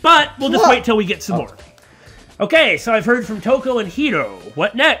information. But we'll just wait till we get some more. Okay, so I've heard from Toko and Hiro.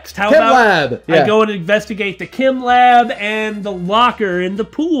 What next? How Chem about lab. Yeah. I go and investigate the chem lab and the locker in the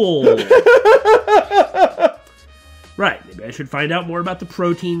pool? Right, maybe I should find out more about the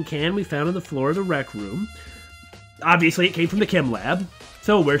protein can we found on the floor of the rec room. Obviously, it came from the chem lab.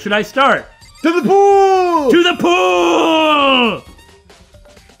 So where should I start? To the pool! To the pool!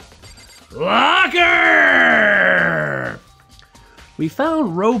 Locker! We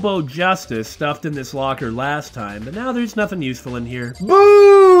found Robo Justice stuffed in this locker last time, but now there's nothing useful in here.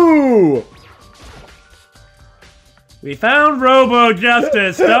 Boo! We found Robo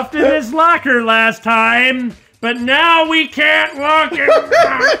Justice stuffed in this locker last time, but now we can't lock it.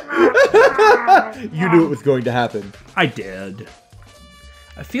 You knew it was going to happen. I did.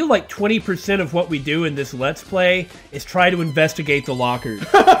 I feel like 20% of what we do in this Let's Play is try to investigate the lockers.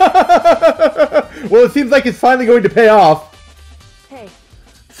 Well, it seems like it's finally going to pay off. Hey.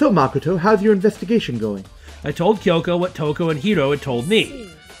 So, Makoto, how's your investigation going? I told Kyoko what Toko and Hiro had told me.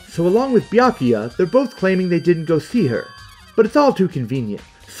 So along with Byakuya, they're both claiming they didn't go see her. But it's all too convenient.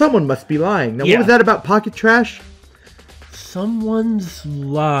 Someone must be lying. Now, What was that about pocket trash? Someone's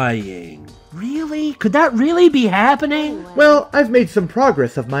lying. Really? Could that really be happening? Well, I've made some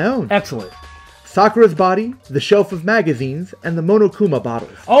progress of my own. Excellent. Sakura's body, the shelf of magazines, and the Monokuma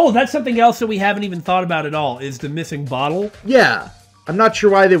bottles. Oh, that's something else that we haven't even thought about at all, is the missing bottle. Yeah. I'm not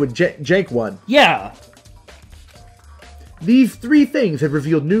sure why they would jank one. Yeah. These 3 things have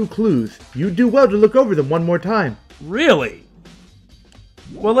revealed new clues. You'd do well to look over them one more time. Really?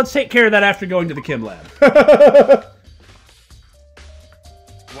 Well, let's take care of that after going to the chem lab.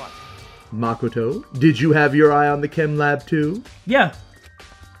 What? Makoto, did you have your eye on the chem lab too? Yeah.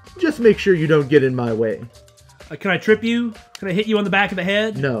 Just make sure you don't get in my way. Can I trip you? Can I hit you on the back of the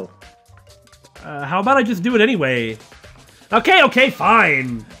head? No. How about I just do it anyway? Okay,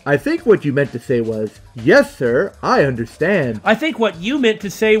 fine. I think what you meant to say was, yes, sir, I understand. I think what you meant to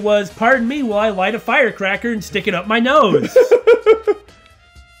say was, pardon me while I light a firecracker and stick it up my nose.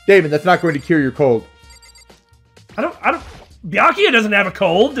 Damon, that's not going to cure your cold. I don't... Byakuya doesn't have a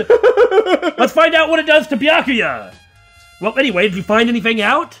cold. Let's find out what it does to Byakuya. Well, anyway, did you find anything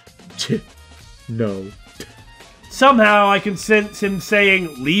out? No. Somehow I can sense him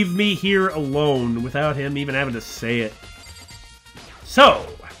saying, leave me here alone, without him even having to say it. So,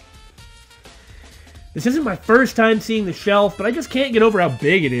 this isn't my first time seeing the shelf, but I just can't get over how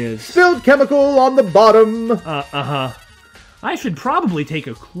big it is. Spilled chemical on the bottom. Uh-huh. I should probably take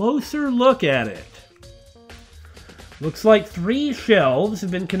a closer look at it. Looks like 3 shelves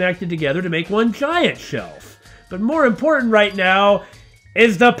have been connected together to make one giant shelf. But more important right now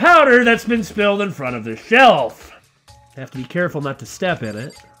is the powder that's been spilled in front of the shelf. Have to be careful not to step in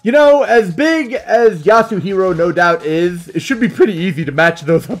it. You know, as big as Yasuhiro no doubt is, it should be pretty easy to match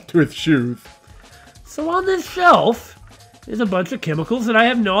those up to his shoes. So on this shelf is a bunch of chemicals that I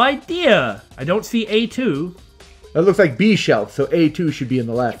have no idea. I don't see A2. That looks like B shelf, so A2 should be in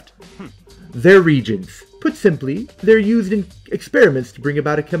the left. They're reagents. Put simply, they're used in experiments to bring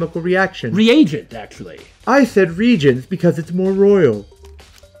about a chemical reaction. Reagent, actually. I said reagents because it's more royal.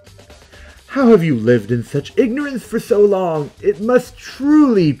 How have you lived in such ignorance for so long? It must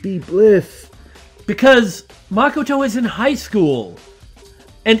truly be bliss. Because Makoto is in high school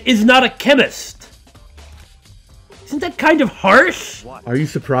and is not a chemist. Isn't that kind of harsh? Are you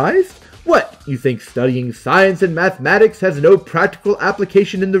surprised? What, you think studying science and mathematics has no practical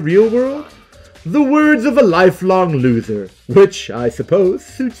application in the real world? The words of a lifelong loser, which, I suppose,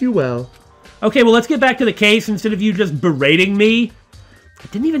 suits you well. Okay, well, let's get back to the case instead of you just berating me. I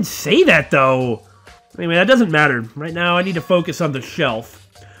didn't even say that, though. Anyway, that doesn't matter. Right now, I need to focus on the shelf.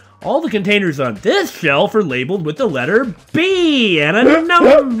 All the containers on this shelf are labeled with the letter B and a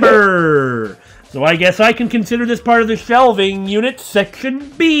number. So I guess I can consider this part of the shelving unit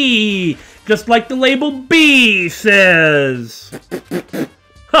Section B, just like the label B says.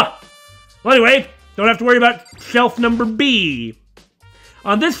 Huh. Well, anyway, don't have to worry about shelf number B.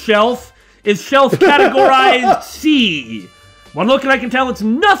 On this shelf is shelf categorized C. One look and I can tell it's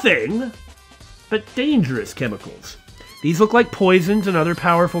nothing but dangerous chemicals. These look like poisons and other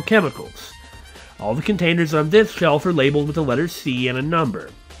powerful chemicals. All the containers on this shelf are labeled with the letter C and a number.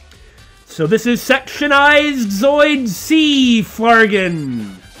 So this is sectionized Zoid C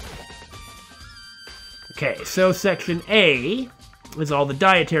Flargon. Okay, so section A is all the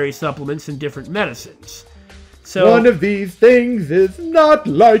dietary supplements and different medicines. So one of these things is not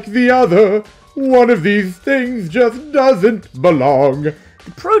like the other. One of these things just doesn't belong. The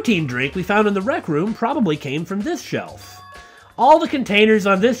protein drink we found in the rec room probably came from this shelf. All the containers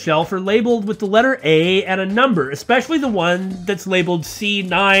on this shelf are labeled with the letter A and a number, especially the one that's labeled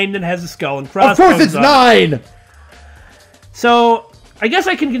C9 and has a skull and crossbones on it. Of course it's 9! So, I guess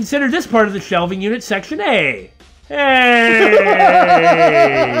I can consider this part of the shelving unit Section A. Hey!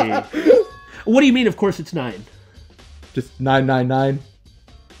 What do you mean, of course it's 9? Just 999.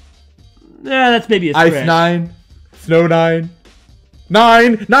 Yeah, that's maybe a stretch. Ice 9. Snow 9.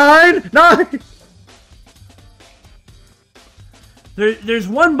 9! 9! 9! There's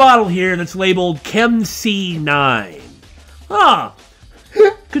one bottle here that's labeled Chem C9. Huh.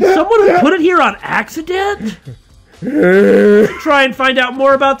 Could someone have put it here on accident? Try and find out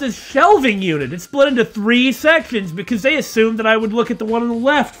more about this shelving unit. It's split into 3 sections because they assumed that I would look at the one on the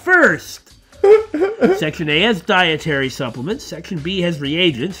left first. Section A has dietary supplements, Section B has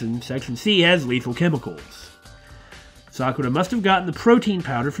reagents, and Section C has lethal chemicals. Sakura must have gotten the protein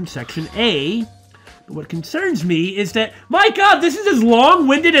powder from Section A, but what concerns me is that, my god, this is as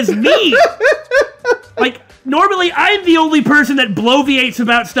long-winded as me! Like, normally I'm the only person that bloviates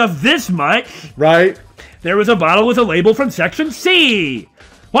about stuff this much. Right. There was a bottle with a label from Section C.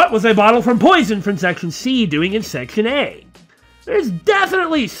 What was a bottle from poison from Section C doing in Section A? There's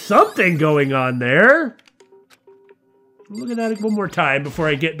definitely something going on there. Look at that one more time before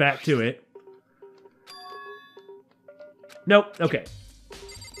I get back to it. Nope, okay.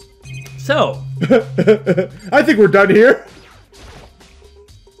 So. I think we're done here.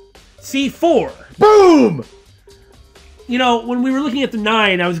 C4. Boom! you know, when we were looking at the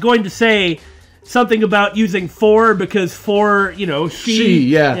 9, I was going to say something about using 4 because 4, you know,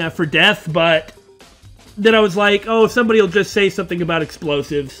 she for death, but then I was like, oh, somebody will just say something about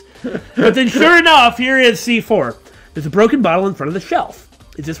explosives. But then sure enough, here is C4. There's a broken bottle in front of the shelf.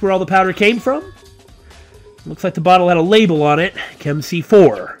 Is this where all the powder came from? Looks like the bottle had a label on it, Chem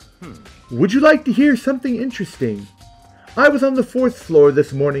C4. Would you like to hear something interesting? I was on the 4th floor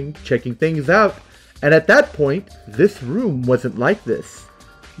this morning checking things out, and at that point, this room wasn't like this.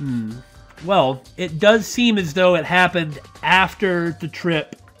 Well, it does seem as though it happened after the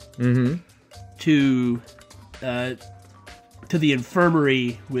trip to the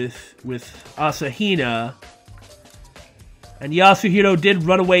infirmary with Asahina, and Yasuhiro did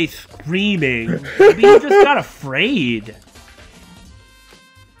run away screaming. Maybe he just got afraid.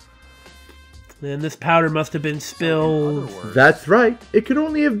 Then this powder must have been spilled. That's right. It could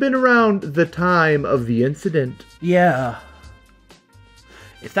only have been around the time of the incident. Yeah.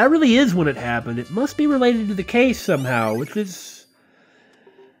 If that really is when it happened, it must be related to the case somehow, which is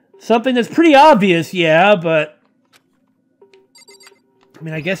something that's pretty obvious, yeah, but I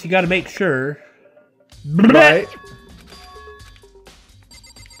mean, I guess you gotta make sure. Right.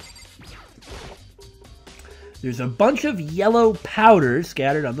 There's a bunch of yellow powder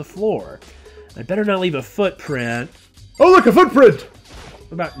scattered on the floor. I better not leave a footprint. Oh, look, a footprint!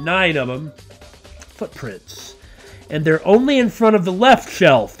 About 9 of them. Footprints. And they're only in front of the left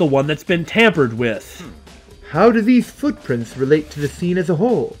shelf, the one that's been tampered with. How do these footprints relate to the scene as a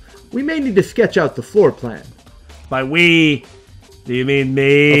whole? We may need to sketch out the floor plan. By we, do you mean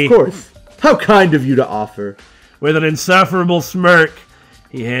me? Of course. How kind of you to offer. With an insufferable smirk,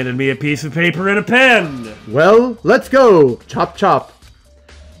 he handed me a piece of paper and a pen. Well, let's go. Chop, chop.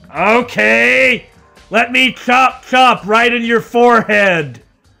 Okay. Let me chop right in your forehead.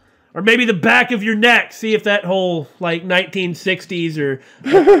 Or maybe the back of your neck. See if that whole, like, 1960s or...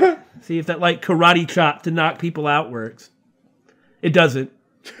 see if that, like, karate chop to knock people out works. It doesn't.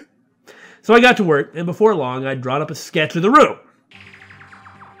 So I got to work, and before long, I'd drawn up a sketch of the room.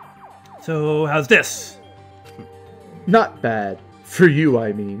 So, how's this? Not bad. For you,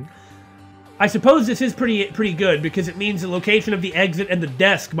 I mean. I suppose this is pretty good, because it means the location of the exit and the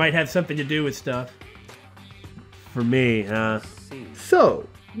desk might have something to do with stuff. For me, huh? So,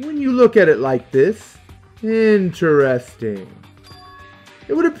 when you look at it like this, interesting.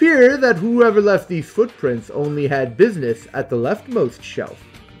 It would appear that whoever left these footprints only had business at the leftmost shelf.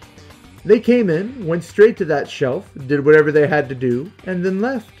 They came in, went straight to that shelf, did whatever they had to do, and then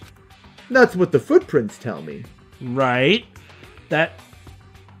left. That's what the footprints tell me. Right. That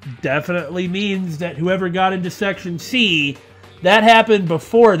definitely means that whoever got into Section C, that happened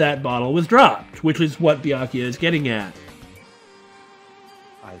before that bottle was dropped, which is what Byakuya is getting at.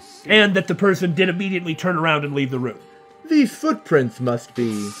 I see. And that the person did immediately turn around and leave the room. These footprints must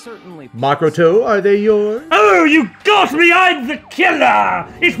be... Certainly. Makoto, are they yours? Oh, you got me! I'm the killer!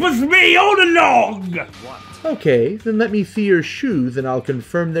 It was me all along! What? Okay, then let me see your shoes and I'll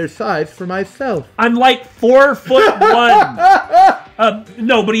confirm their size for myself. I'm like 4'1".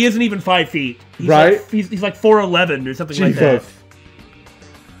 No, but he isn't even 5 feet. He's right? Like, he's like 4'11" or something like that.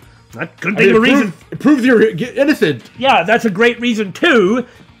 I couldn't think of a reason. It proves you're innocent. Yeah, that's a great reason to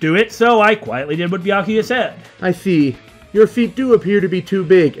do it, so I quietly did what Byakuya said. I see. Your feet do appear to be too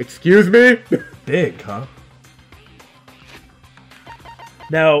big. Excuse me? Big, huh?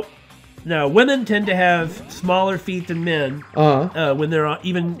 Now, women tend to have smaller feet than men when they're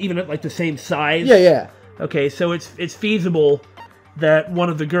even at like the same size. Yeah. Okay, so it's feasible that one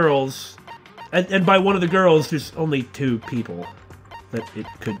of the girls, and by one of the girls, there's only 2 people that it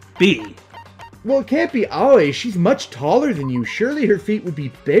could be. Well, it can't be Aoi. She's much taller than you. Surely her feet would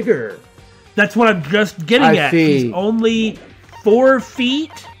be bigger. That's what I'm just getting at. See. She's only 4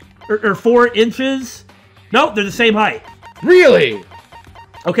 feet or 4 inches. Nope, they're the same height. Really?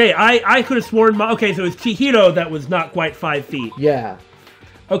 Okay, I could have sworn... Okay, so it's Chihiro that was not quite 5 feet. Yeah.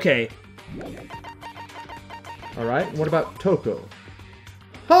 Okay. Alright, what about Toko?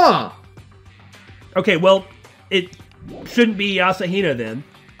 Huh! Okay, well, it shouldn't be Asahina then.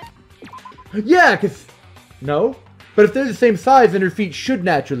 Yeah, because... No? But if they're the same size, then her feet should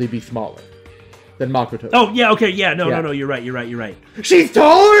naturally be smaller than Makoto. Oh, yeah, okay, yeah, no, you're right. She's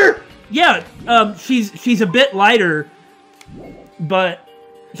taller?! Yeah, she's a bit lighter, but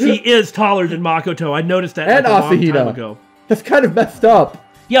she is taller than Makoto. I noticed that and a long Asahina. time ago. That's kind of messed up.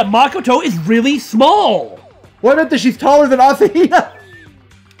 Yeah, Makoto is really small! Well, I meant that she's taller than Asahina!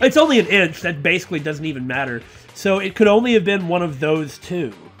 It's only an inch. That basically doesn't even matter. So it could only have been one of those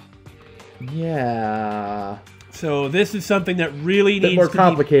 2. Yeah. So this is something that really needs more to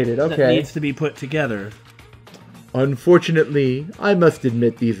complicated. be, Okay. that needs to be put together. Unfortunately, I must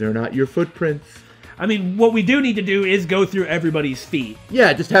admit these are not your footprints. I mean, what we do need to do is go through everybody's feet.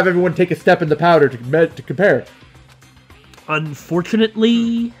 Yeah, just have everyone take a step in the powder to compare.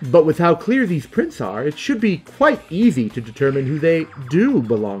 Unfortunately... But with how clear these prints are, it should be quite easy to determine who they do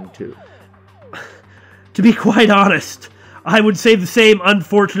belong to. To be quite honest, I would say the same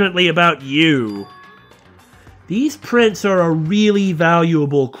unfortunately about you. These prints are a really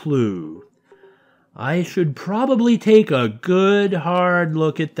valuable clue. I should probably take a good hard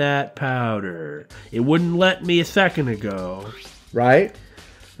look at that powder. It wouldn't let me a second ago. Right?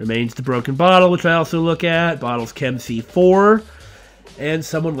 Remains the broken bottle, which I also look at. Bottle's Chem C4. And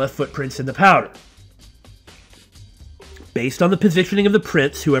someone left footprints in the powder. Based on the positioning of the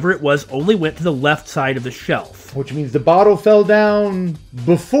prints, whoever it was only went to the left side of the shelf. Which means the bottle fell down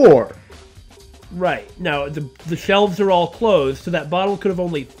before. Right. Now, the shelves are all closed, so that bottle could have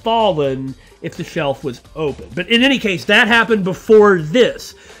only fallen if the shelf was open. But in any case, that happened before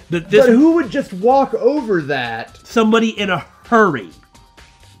this. But who would just walk over that? Somebody in a hurry.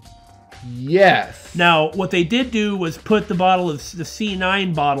 Yes. Now, what they did do was put the bottle of the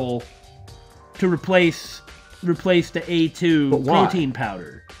C9 bottle to replace the A2 protein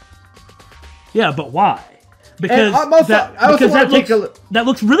powder. Yeah, but why? Because that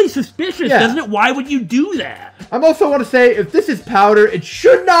looks really suspicious, doesn't it? Why would you do that? I also want to say, if this is powder, it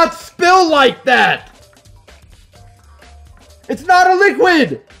should not spill like that. It's not a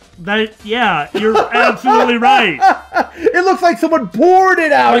liquid. Yeah, you're absolutely right. It looks like someone poured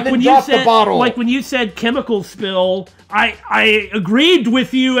it out and then dropped the bottle. Like when you said chemical spill, I agreed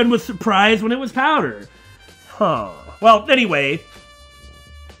with you and was surprised when it was powder. Huh. Well, anyway.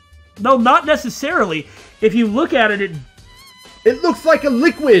 No, not necessarily. If you look at it, it looks like a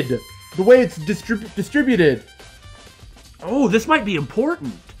liquid. The way it's distributed. Oh, this might be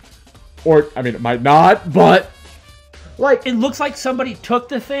important. Or, I mean, it might not, but... Like, it looks like somebody took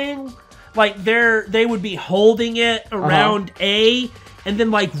the thing, like they would be holding it around A, and then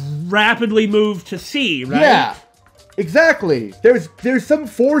like rapidly move to C, right? Yeah, exactly. There's some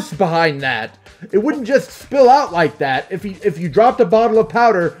force behind that. It wouldn't just spill out like that. If you dropped a bottle of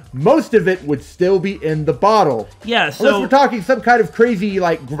powder, most of it would still be in the bottle. Yeah, so unless we're talking some kind of crazy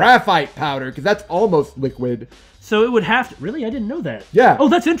like graphite powder, because that's almost liquid. So it would have to... Really? I didn't know that. Yeah. Oh,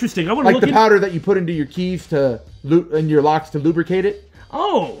 that's interesting. I want to look the powder that you put into your keys and your locks to lubricate it.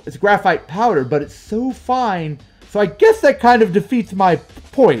 Oh. It's graphite powder, but it's so fine. So I guess that kind of defeats my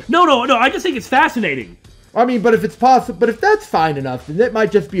point. No. I just think it's fascinating. I mean, but if it's possible, but if that's fine enough, then it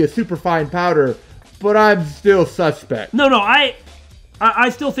might just be a super fine powder. But I'm still suspect. No. I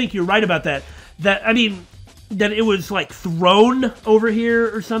still think you're right about that. That it was like thrown over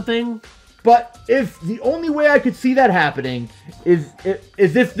here or something. But if the only way I could see that happening is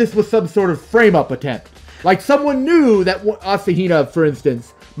if this was some sort of frame-up attempt. Like someone knew that Asahina, for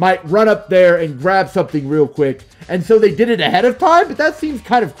instance, might run up there and grab something real quick. And so they did it ahead of time? But that seems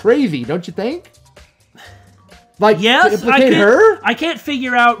kind of crazy, don't you think? Like, yes, to implicate her? I can't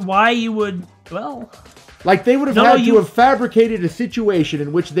figure out why you would, well... Like, they would have had to have fabricated a situation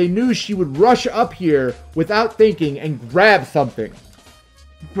in which they knew she would rush up here without thinking and grab something.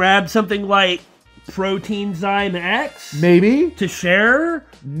 Grab something like Proteinzyme X? Maybe. To share?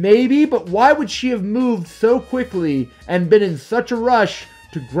 Maybe, but why would she have moved so quickly and been in such a rush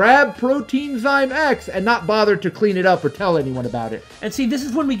to grab Proteinzyme X and not bother to clean it up or tell anyone about it? And see, this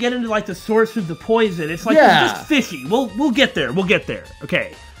is when we get into like the source of the poison. It's like, it's just fishy. We'll get there. We'll get there.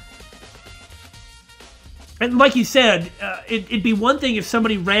 Okay. And like you said, it'd be one thing if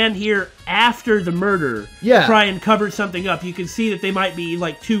somebody ran here after the murder to try and cover something up. You can see that they might be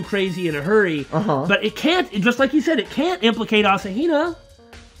like too crazy in a hurry. But it can't, just like you said, it can't implicate Asahina.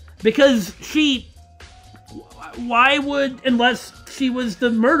 Because why would, unless she was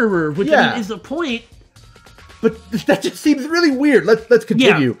the murderer, which I mean, is the point. But that just seems really weird. Let's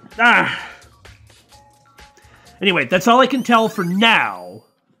continue. Yeah. Anyway, that's all I can tell for now.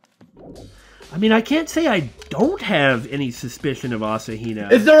 I mean, I can't say I don't have any suspicion of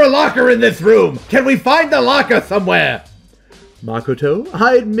Asahina. Is there a locker in this room? Can we find the locker somewhere? Makoto,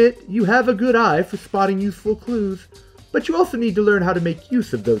 I admit you have a good eye for spotting useful clues, but you also need to learn how to make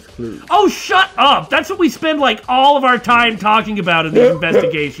use of those clues. Oh, shut up! That's what we spend, like, all of our time talking about in these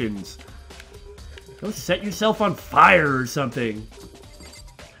investigations. Go set yourself on fire or something.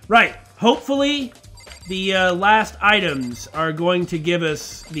 Right. Hopefully... the last items are going to give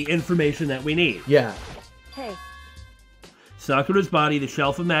us the information that we need. Yeah. Hey. Sakura's body, the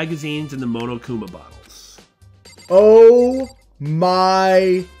shelf of magazines, and the Monokuma bottles. Oh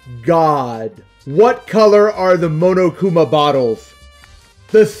my god. What color are the Monokuma bottles?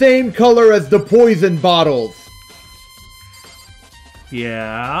 The same color as the poison bottles.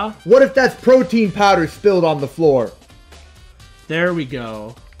 Yeah. What if that's protein powder spilled on the floor? There we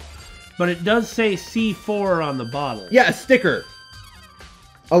go. But it does say C4 on the bottle. Yeah, a sticker.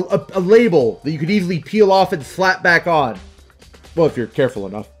 A label that you could easily peel off and slap back on. Well, if you're careful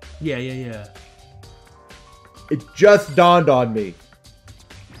enough. Yeah. It just dawned on me.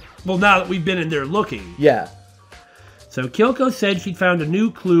 Well, now that we've been in there looking. Yeah. So Kyoko said she'd found a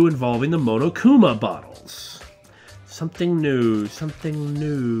new clue involving the Monokuma bottles. Something new.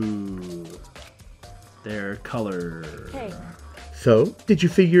 Their color. Hey. So, did you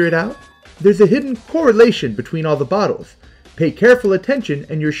figure it out? There's a hidden correlation between all the bottles. Pay careful attention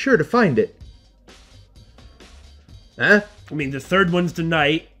and you're sure to find it. Huh? I mean, the third one's the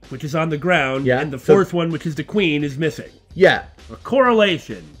knight, which is on the ground, Yeah, and the fourth one, which is the queen, is missing. Yeah. A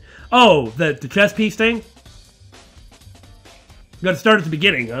correlation. Oh, the chess piece thing? You gotta start at the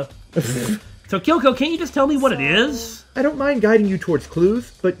beginning, huh? So, Kyoko, can't you just tell me what it is? I don't mind guiding you towards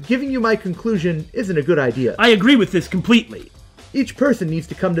clues, but giving you my conclusion isn't a good idea. I agree with this completely. Each person needs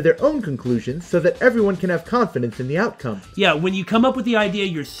to come to their own conclusions so that everyone can have confidence in the outcome. Yeah, when you come up with the idea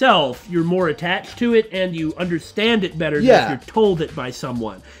yourself, you're more attached to it and you understand it better than if you're told it by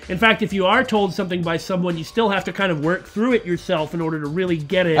someone. In fact, if you are told something by someone, you still have to kind of work through it yourself in order to really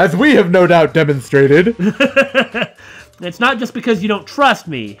get it. As we have no doubt demonstrated. It's not just because you don't trust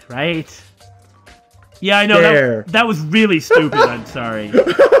me, right? Yeah, I know. That was really stupid. I'm sorry.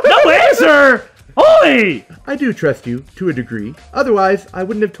 No answer! Oi! I do trust you, to a degree. Otherwise, I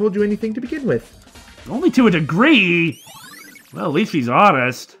wouldn't have told you anything to begin with. Only to a degree? Well, at least she's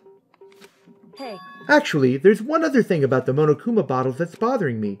honest. Hey. Actually, there's one other thing about the Monokuma bottles that's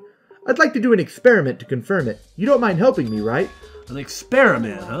bothering me. I'd like to do an experiment to confirm it. You don't mind helping me, right? An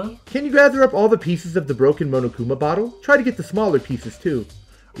experiment, huh? Can you gather up all the pieces of the broken Monokuma bottle? Try to get the smaller pieces, too.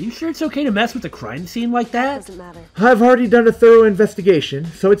 Are you sure it's okay to mess with a crime scene like that? Doesn't matter. I've already done a thorough investigation,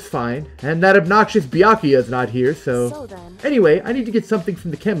 so it's fine. And that obnoxious Byakuya's not here, so then. Anyway, I need to get something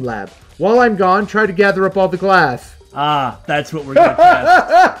from the chem lab. While I'm gone, try to gather up all the glass. Ah, that's what we're gonna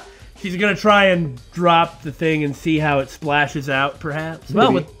test. She's gonna try and drop the thing and see how it splashes out, perhaps.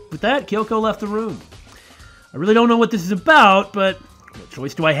 Maybe. Well, with that, Kyoko left the room. I really don't know what this is about, but what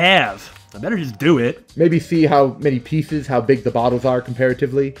choice do I have? I better just do it. Maybe see how many pieces, how big the bottles are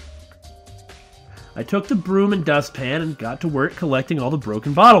comparatively. I took the broom and dustpan and got to work collecting all the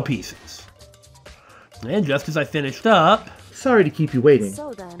broken bottle pieces. And just as I finished up... Sorry to keep you waiting.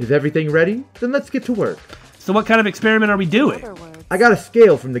 So then. Is everything ready? Then let's get to work. So what kind of experiment are we doing? I got a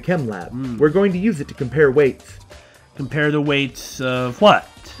scale from the chem lab. We're going to use it to compare weights. Compare the weights of what?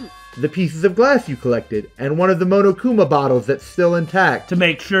 The pieces of glass you collected, and one of the Monokuma bottles that's still intact. To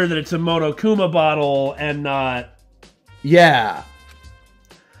make sure that it's a Monokuma bottle and not... Yeah.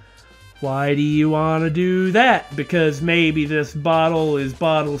 Why do you want to do that? Because maybe this bottle is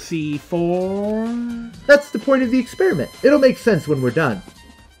bottle C4? That's the point of the experiment. It'll make sense when we're done.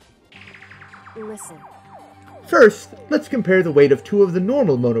 Listen. First, let's compare the weight of two of the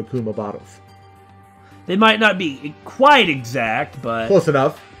normal Monokuma bottles. They might not be quite exact, but... Close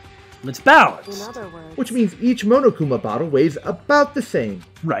enough. It's balanced. In other words. Which means each Monokuma bottle weighs about the same.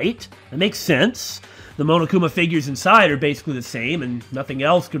 Right. That makes sense. The Monokuma figures inside are basically the same, and nothing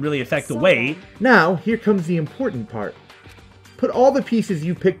else could really affect the weight. Now, here comes the important part. Put all the pieces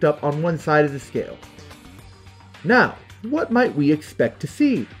you picked up on one side of the scale. Now, what might we expect to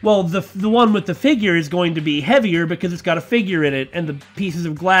see? Well, the one with the figure is going to be heavier because it's got a figure in it, and the pieces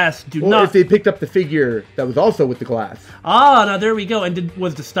of glass do not... Or if they picked up the figure that was also with the glass. Ah, now there we go. And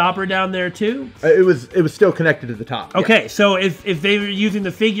was the stopper down there too? It was still connected to the top. Okay, yeah. So if they were using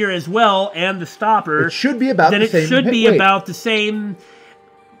the figure as well and the stopper... It should be about the same Then it should be weight. about the same...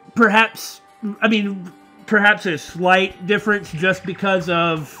 Perhaps a slight difference just because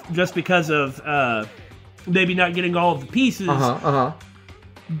of maybe not getting all of the pieces.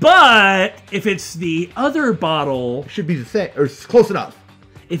 But if it's the other bottle, it should be the same, or close enough.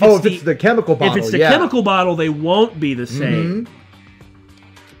 If it's the chemical bottle. If it's the chemical bottle, they won't be the same.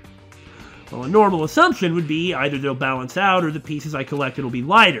 Well, a normal assumption would be either they'll balance out or the pieces I collected will be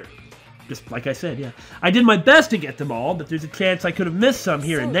lighter. Just like I said, yeah. I did my best to get them all, but there's a chance I could have missed some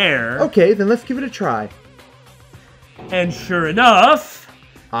here and there. Okay, then let's give it a try. And sure enough...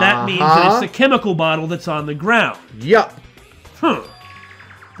 That means that it's the chemical bottle that's on the ground. Yup. The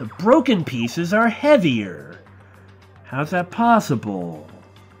broken pieces are heavier. How's that possible?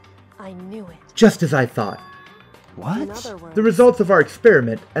 I knew it. Just as I thought. What? In other words. The results of our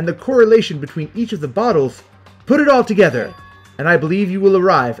experiment and the correlation between each of the bottles put it all together, and I believe you will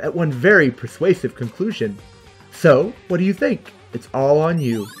arrive at one very persuasive conclusion. So, what do you think? It's all on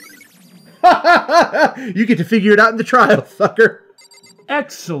you. You get to figure it out in the trial, sucker.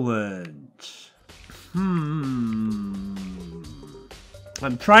 Excellent. I'm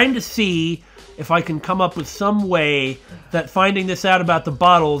trying to see if I can come up with some way that finding this out about the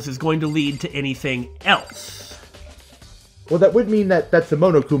bottles is going to lead to anything else. Well, that would mean that that's a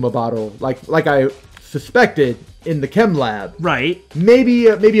Monokuma bottle, like I suspected in the chem lab. Right. Maybe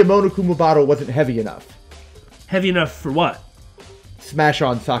a Monokuma bottle wasn't heavy enough. Heavy enough for what? Smash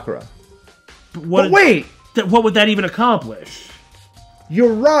on Sakura. But wait! What would that even accomplish?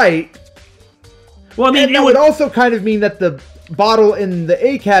 You're right. Well, I mean, and that would also kind of mean that the bottle in the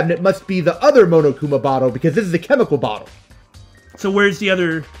A cabinet must be the other Monokuma bottle, because this is a chemical bottle. So where's the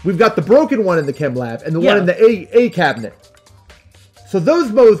other? We've got the broken one in the chem lab and the one in the A cabinet. So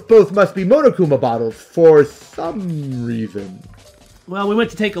those both must be Monokuma bottles for some reason. Well, we went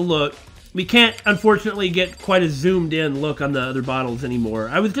to take a look. We can't, unfortunately, get quite a zoomed-in look on the other bottles anymore.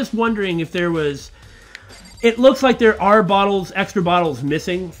 I was just wondering if there was... It looks like there are extra bottles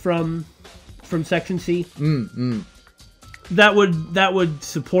missing from Section C. That would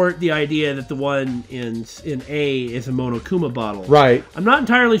support the idea that the one in A is a Monokuma bottle. Right. I'm not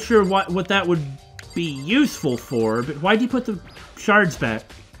entirely sure what that would be useful for, but why'd you put the shards back?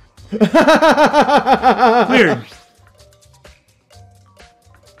 Weird.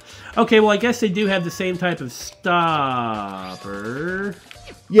 Okay, well, I guess they do have the same type of stopper.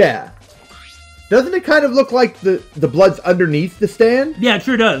 Yeah. Doesn't it kind of look like the blood's underneath the stand? Yeah, it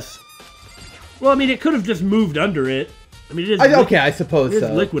sure does. Well, I mean, it could have just moved under it. I mean, it is okay, I suppose it is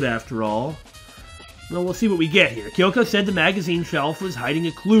liquid after all. Well, we'll see what we get here. Kyoko said the magazine shelf was hiding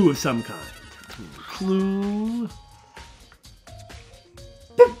a clue of some kind. Clue?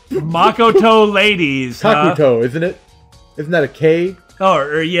 Makoto ladies, Kakuto, isn't it? Isn't that a K? Oh,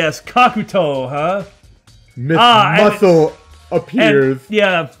 or yes, Kakuto, huh? Miss Muscle appears.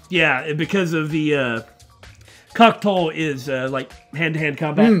 And, yeah, because of the Kakuto is like hand-to-hand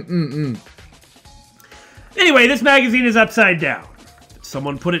combat. Anyway, this magazine is upside down. Did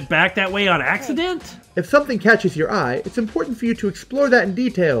someone put it back that way on accident? If something catches your eye, it's important for you to explore that in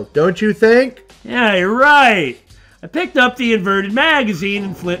detail, don't you think? Yeah, you're right. I picked up the inverted magazine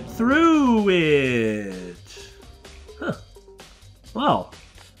and flipped through it. Huh. Well,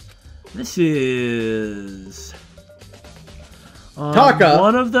 this is... Taka!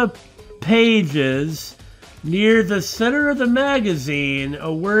 One of the pages near the center of the magazine,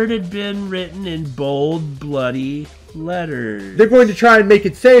 a word had been written in bold, bloody letters. They're going to try and make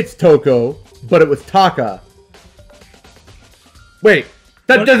it say it's Toko, but it was Taka. Wait,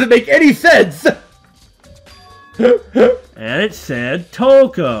 that doesn't make any sense! And it said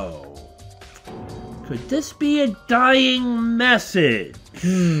Toko. Could this be a dying message?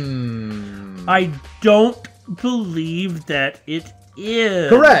 I don't believe that it is.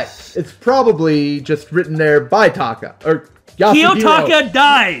 Correct. It's probably just written there by Taka. Or Kiyotaka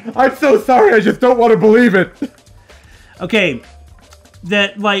died! I'm so sorry, I just don't want to believe it. Okay,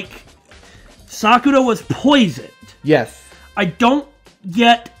 that, like, Sakura was poisoned. Yes. I don't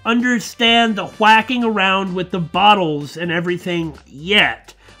yet understand the whacking around with the bottles and everything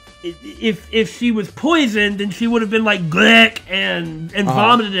yet. If she was poisoned, then she would have been like glick and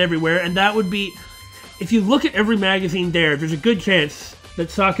vomited everywhere, and that would be... If you look at every magazine there's a good chance that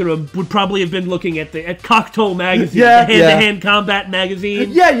Sakura would probably have been looking at Cocteau magazine, the hand-to-hand combat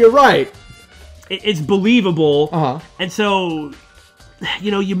magazine. Yeah, you're right. It's believable, and so, you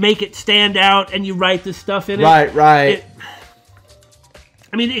know, you make it stand out and you write the stuff in it. Right.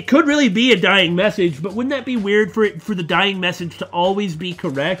 I mean, it could really be a dying message, but wouldn't that be weird for the dying message to always be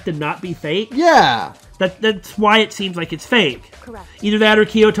correct and not be fake? Yeah. That's why it seems like it's fake. Correct. Either that or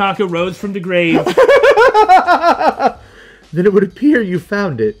Kiyotaka rose from the grave. Then it would appear you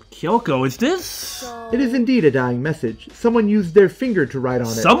found it. Kyoko, is this? It is indeed a dying message. Someone used their finger to write on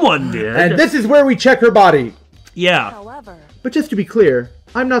it. Someone did. And this is where we check her body. Yeah. However, But just to be clear,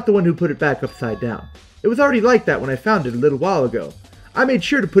 I'm not the one who put it back upside down. It was already like that when I found it a little while ago. I made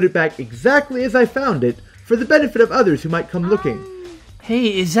sure to put it back exactly as I found it, for the benefit of others who might come looking.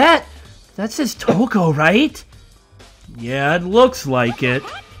 Hey, is that says Toko, right? Yeah, it looks like it.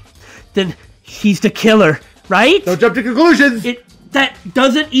 Then he's the killer, right? Don't jump to conclusions! That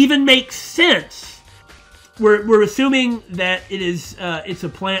doesn't even make sense. We're assuming that it's a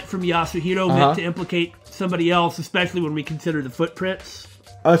plant from Yasuhiro meant to implicate somebody else, especially when we consider the footprints.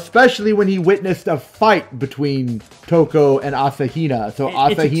 Especially when he witnessed a fight between Toko and Asahina, so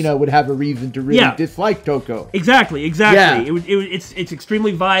Asahina would have a reason to really dislike Toko. Exactly. Yeah. It's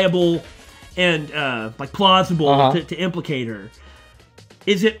extremely viable and like plausible to implicate her.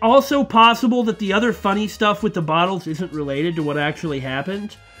 Is it also possible that the other funny stuff with the bottles isn't related to what actually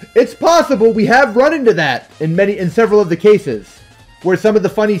happened? It's possible. We have run into that in several of the cases. where some of the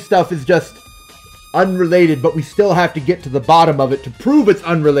funny stuff is just unrelated, but we still have to get to the bottom of it to prove it's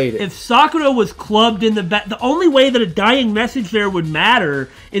unrelated. If Sakura was clubbed in the back, the only way that a dying message there would matter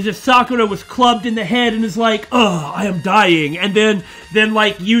is if Sakura was clubbed in the head and is like, "Oh, I am dying," and then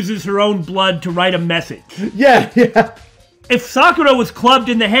like uses her own blood to write a message. Yeah. If Sakura was clubbed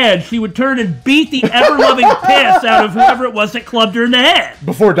in the head, she would turn and beat the ever-loving piss out of whoever it was that clubbed her in the head.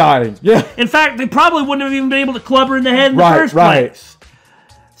 Before dying, yeah. In fact, they probably wouldn't have even been able to club her in the head in the first place.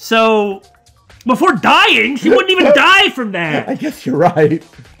 So, before dying, she wouldn't even die from that. I guess you're right.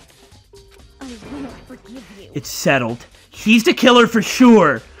 I will forgive you. It's settled. She's the killer for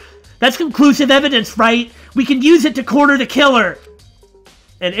sure. That's conclusive evidence, right? We can use it to corner the killer.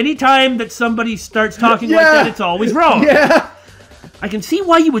 And anytime that somebody starts talking like that, it's always wrong. Yeah. I can see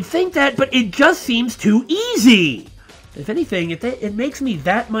why you would think that, but it just seems too easy. If anything, it makes me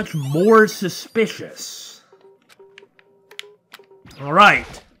that much more suspicious. All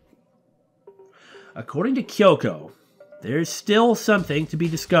right. According to Kyoko, there's still something to be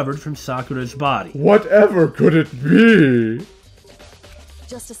discovered from Sakura's body. Whatever could it be?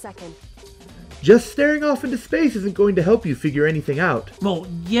 Just a second. Just staring off into space isn't going to help you figure anything out. Well,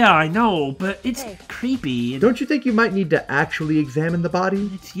 yeah, I know, but it's creepy. Don't you think you might need to actually examine the body?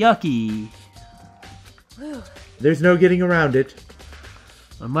 It's yucky. There's no getting around it.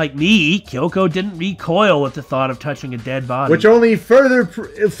 Unlike me, Kyoko didn't recoil at the thought of touching a dead body. Which only further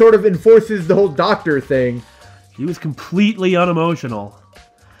sort of enforces the whole doctor thing. She was completely unemotional.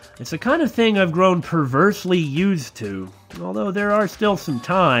 It's the kind of thing I've grown perversely used to, although there are still some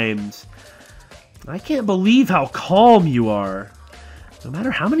times. I can't believe how calm you are. No matter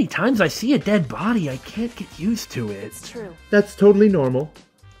how many times I see a dead body, I can't get used to it. It's true. That's totally normal.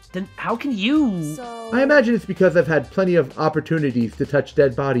 Then how can you... So... I imagine it's because I've had plenty of opportunities to touch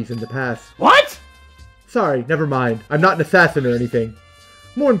dead bodies in the past. What? Sorry, never mind. I'm not an assassin or anything.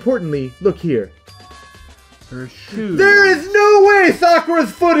 More importantly, look here. Her shoe. There is no way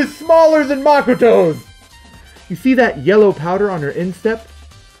Sakura's foot is smaller than Makoto's! You see that yellow powder on her instep?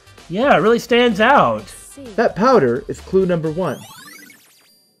 Yeah, it really stands out. That powder is clue number 1.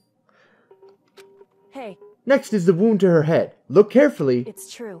 Hey. Next is the wound to her head. Look carefully. It's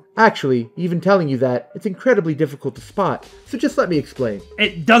true. Actually, even telling you that, it's incredibly difficult to spot, so just let me explain.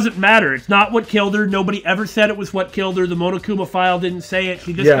 It doesn't matter. It's not what killed her. Nobody ever said it was what killed her. The Monokuma file didn't say it.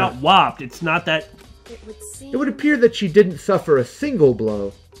 She just got whopped. It's not that... It would appear that she didn't suffer a single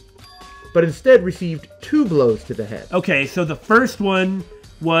blow, but instead received 2 blows to the head. Okay, so the first one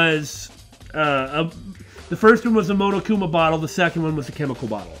was a Monokuma bottle. The second one was a chemical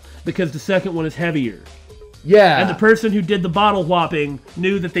bottle because the second one is heavier. Yeah. And the person who did the bottle whopping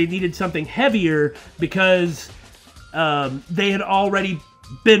knew that they needed something heavier because they had already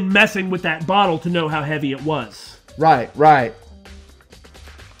been messing with that bottle to know how heavy it was. Right, right.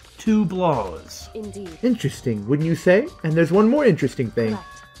 2 blows. Indeed. Interesting, wouldn't you say? And there's one more interesting thing.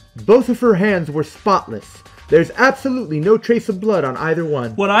 Correct. Both of her hands were spotless. There's absolutely no trace of blood on either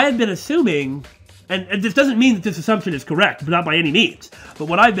one. What I had been assuming, and this doesn't mean that this assumption is correct, but not by any means, but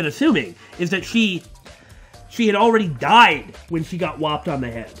what I've been assuming is that she had already died when she got whopped on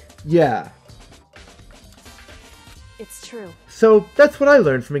the head. Yeah. It's true. So that's what I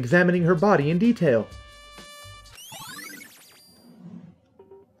learned from examining her body in detail.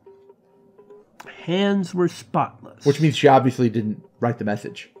 Hands were spotless. Which means she obviously didn't write the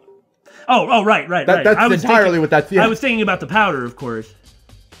message. Oh, right. That's entirely what that's... Yeah. I was thinking about the powder, of course.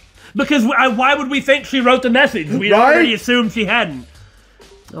 Because why would we think she wrote the message? We Right? already assumed she hadn't.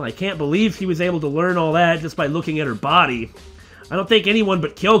 Well, I can't believe she was able to learn all that just by looking at her body. I don't think anyone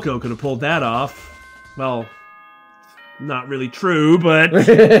but Kyoko could have pulled that off. Well, not really true, but...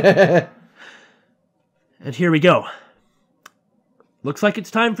 And here we go. Looks like it's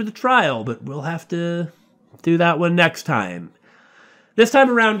time for the trial, but we'll have to do that one next time. This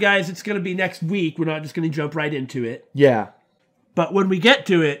time around, guys, it's going to be next week. We're not just going to jump right into it. Yeah. But when we get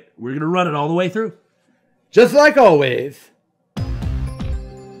to it, we're going to run it all the way through. Just like always.